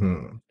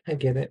 Hmm. I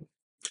get it.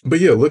 But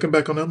yeah, looking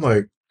back on it, I'm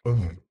like,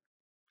 oh,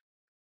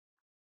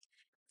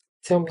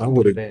 Tell me I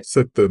would about have it.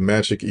 took the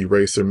magic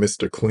eraser,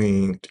 Mr.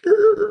 Clean.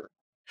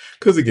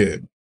 Because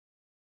again,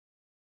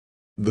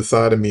 the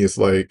side of me is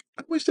like,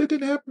 I wish that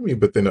didn't happen to me.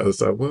 But then the other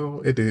side,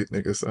 well, it did,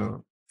 nigga.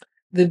 So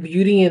The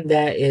beauty in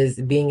that is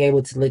being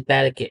able to look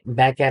back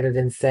at it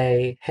and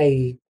say,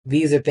 hey,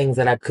 these are things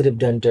that I could have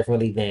done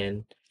differently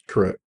then.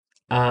 correct.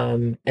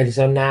 And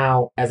so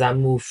now as I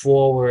move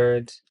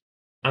forward,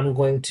 I'm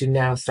going to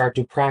now start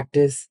to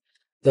practice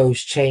those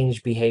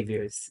change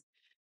behaviors.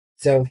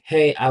 So,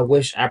 hey, I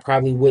wish I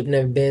probably wouldn't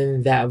have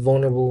been that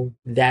vulnerable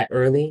that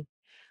early.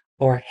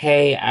 Or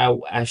hey,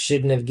 I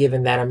shouldn't have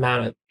given that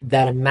amount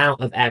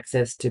of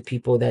access to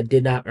people that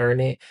did not earn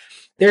it.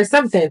 There's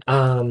something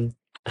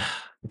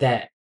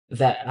that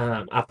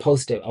I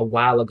posted a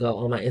while ago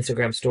on my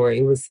Instagram story.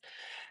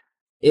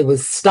 It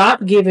was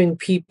stop giving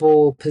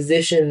people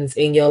positions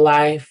in your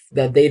life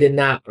that they did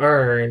not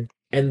earn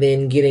and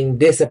then getting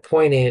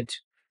disappointed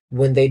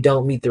when they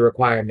don't meet the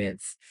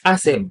requirements. I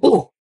said, Mm-hmm.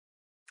 ooh,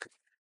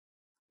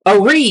 a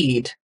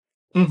read.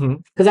 Mm-hmm.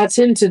 Because I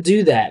tend to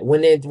do that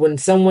when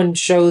someone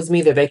shows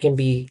me that they can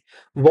be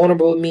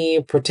vulnerable with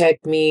me,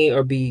 protect me,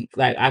 or be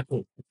like I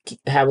can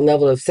have a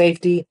level of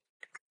safety.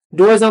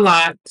 Doors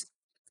unlocked,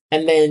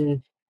 and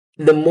then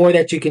the more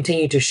that you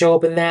continue to show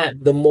up in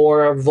that, the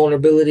more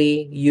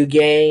vulnerability you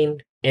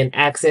gain and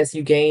access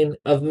you gain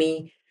of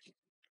me.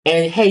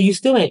 And hey, you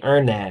still ain't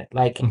earned that.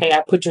 Like, hey,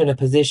 I put you in a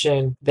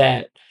position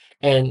that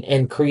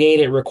and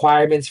created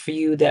requirements for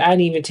you that I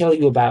didn't even tell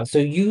you about. So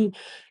you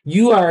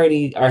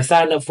already are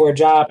signing up for a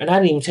job and I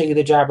didn't even tell you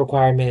the job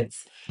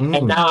requirements. And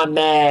Mm-hmm. now I'm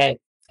mad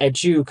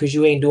at you because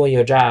you ain't doing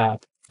your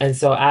job. And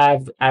so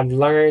I've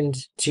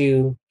learned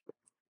to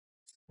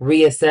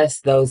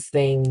reassess those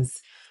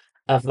things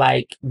of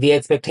like the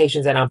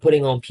expectations that I'm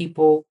putting on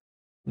people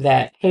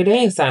that, hey, they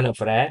ain't signed up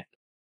for that.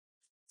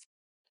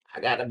 I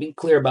gotta be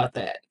clear about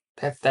that.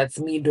 That's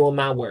me doing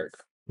my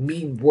work,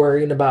 me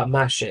worrying about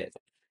my shit,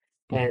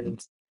 Mm-hmm.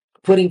 and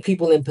putting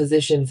people in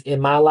positions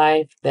in my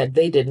life that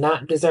they did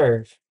not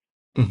deserve.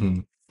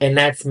 Mm-hmm. And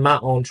that's my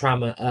own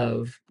trauma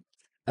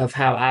of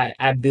how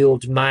I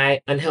build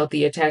my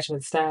unhealthy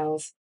attachment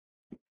styles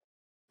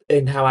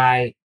and how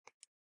I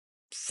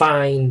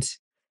find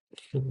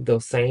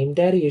those same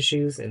daddy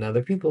issues in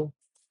other people.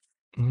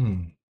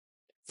 Mm.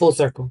 Full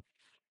circle.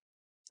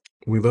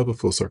 We love a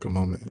full circle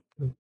moment.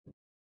 Mm.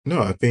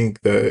 No, I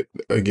think that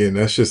again,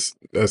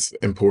 that's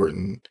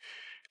important.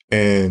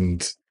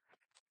 And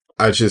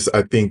I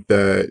think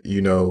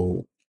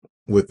that,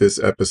 with this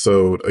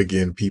episode,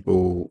 again,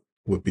 people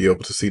would be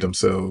able to see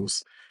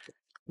themselves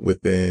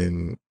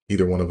within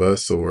either one of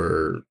us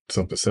or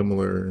something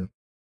similar.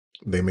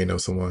 They may know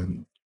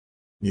someone,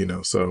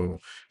 so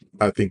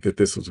I think that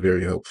this was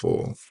very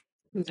helpful.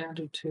 I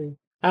do too.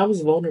 I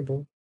was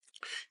vulnerable.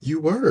 You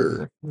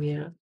were.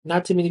 Yeah.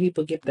 Not too many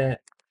people get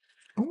that.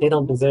 They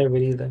don't Oh. deserve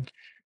it either.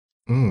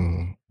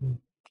 Mm. Mm.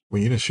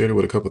 Well, you done shared it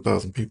with a couple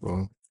thousand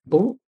people.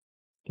 Ooh,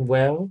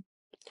 well,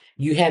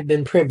 you have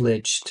been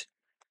privileged.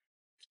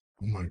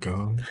 Oh my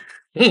God.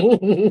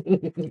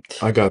 You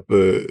I got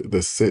the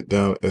sit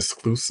down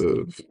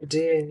exclusive.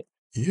 did.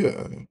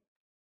 Yeah.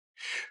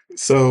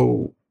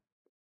 So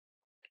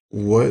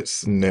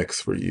what's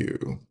next for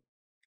you?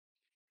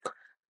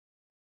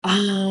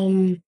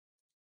 Um,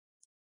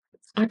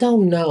 I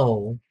don't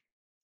know.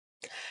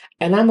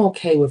 And I'm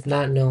okay with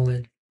not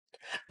knowing.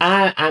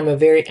 I'm a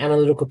very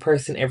analytical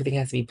person. Everything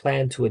has to be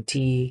planned to a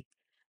T.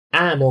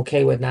 I'm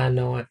okay with not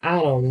knowing.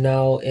 I don't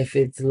know if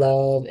it's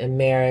love and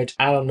marriage.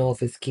 I don't know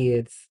if it's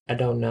kids. I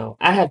don't know.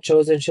 I have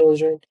chosen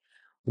children.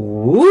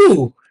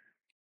 Woo,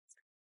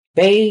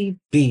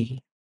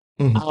 baby.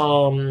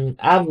 Mhm.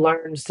 I've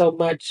learned so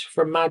much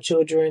from my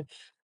children,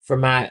 from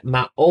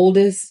my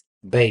oldest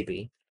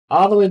baby,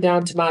 all the way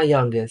down to my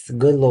youngest.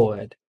 Good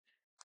Lord.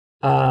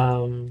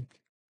 Um,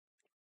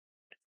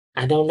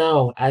 I don't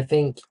know. I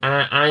think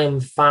I am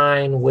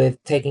fine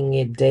with taking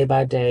it day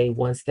by day,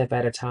 one step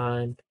at a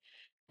time,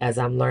 as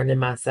I'm learning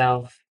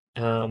myself,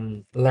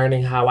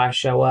 learning how I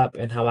show up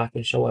and how I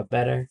can show up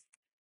better.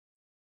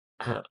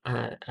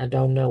 I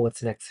don't know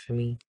what's next for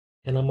me,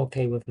 and I'm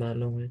okay with not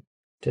knowing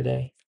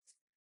today.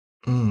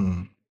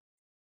 Mm,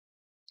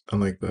 I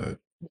like that.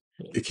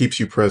 It keeps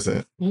you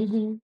present.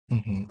 Hmm.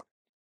 Hmm.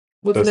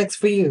 What's That's next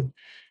for you?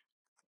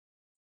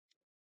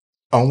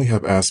 I only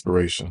have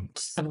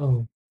aspirations.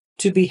 Oh,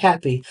 to be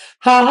happy.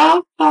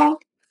 Ha ha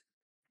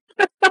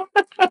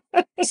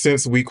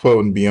Since we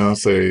quoting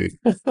Beyonce,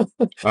 ha.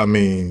 I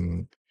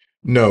mean,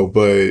 no,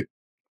 but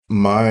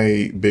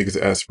my biggest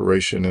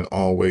aspiration and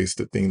always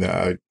the thing that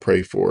I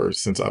pray for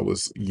since I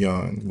was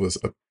young was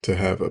to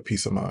have a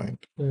peace of mind,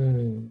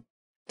 Mm.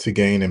 to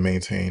gain and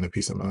maintain a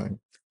peace of mind.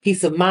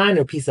 Peace of mind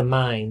or peace of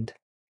mind?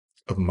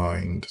 Of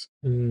mind,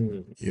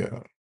 Mm.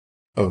 yeah,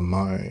 of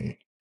Mm.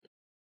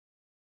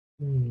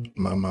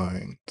 my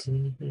mind.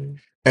 Mm-hmm.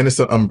 And it's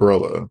an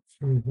umbrella,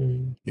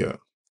 Mm-hmm. yeah.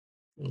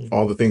 All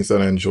Mm-hmm. the things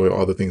that I enjoy,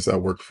 all the things that I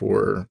work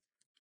for,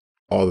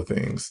 all the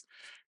things,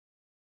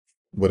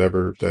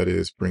 whatever that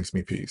is, brings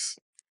me peace.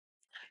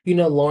 You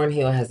know, Lauryn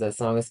Hill has that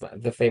song. It's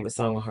the favorite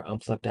song on her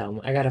Unplugged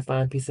album. I gotta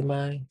find peace of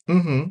mind.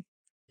 Mm-hmm.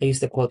 I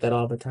used to quote that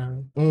all the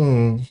time.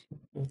 Mm,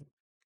 Mm.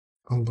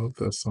 I love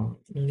that song.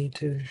 Me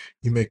too.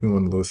 You make me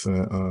want to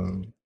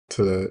listen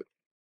to that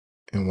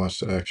and watch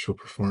the actual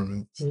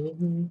performance.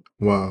 Hmm.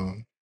 Wow.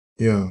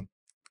 Yeah.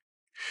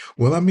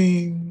 Well, I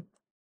mean,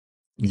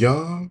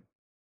 y'all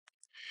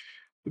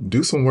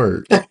do some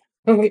work.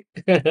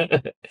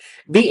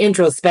 Be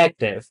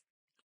introspective.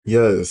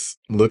 Yes.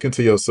 Look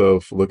into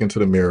yourself, look into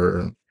the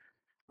mirror.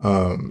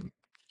 Um,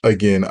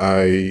 Again,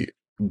 I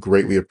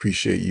greatly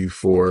appreciate you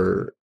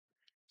for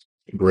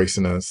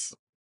gracing us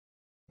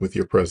with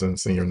your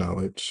presence and your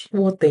knowledge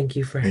Well, thank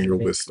you for and your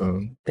having.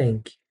 wisdom.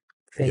 Thank you.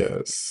 Thank you.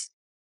 Yes.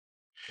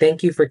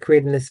 Thank you for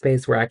creating a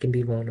space where I can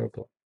be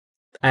vulnerable.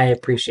 I Of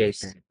appreciate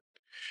course. that.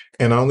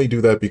 And I only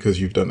do that because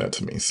you've done that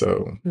to me.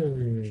 So,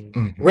 Hmm.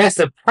 mhm.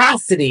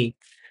 Reciprocity.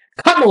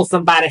 Come on,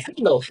 somebody.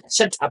 Hello.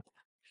 Shut up.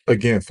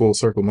 Again, full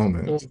circle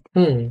moment.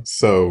 Hmm.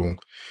 So,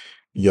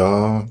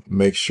 y'all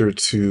make sure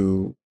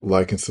to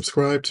like and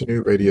subscribe to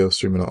Nude Radio,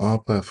 streaming on all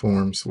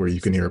platforms where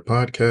you can hear a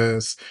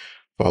podcast.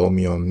 Follow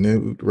me on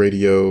Nude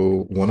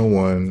Radio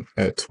 101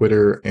 at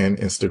Twitter and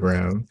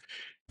Instagram.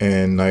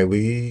 And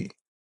NiiLee,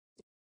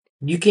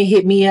 You can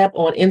hit me up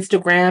on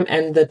Instagram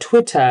and the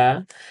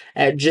Twitter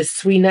at just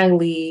Sweet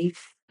NiiLee.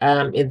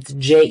 It's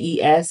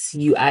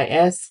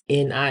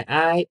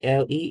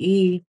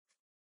JesuisNiilee.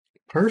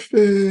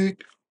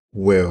 perfect.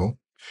 Well,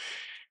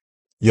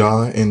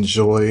 y'all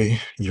enjoy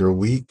your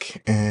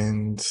week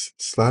and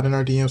slide in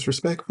our DMs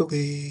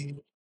respectfully.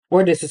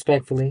 Or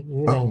disrespectfully,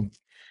 Oh,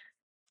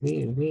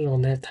 we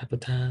on that type of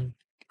time.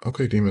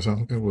 okay, demons.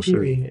 Okay, well, shit.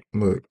 Period.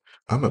 Look,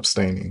 I'm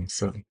abstaining,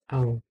 so.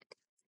 Oh,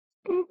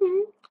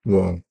 Mhm.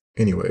 Well,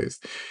 anyways,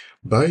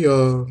 bye,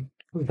 y'all.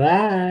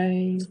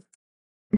 bye.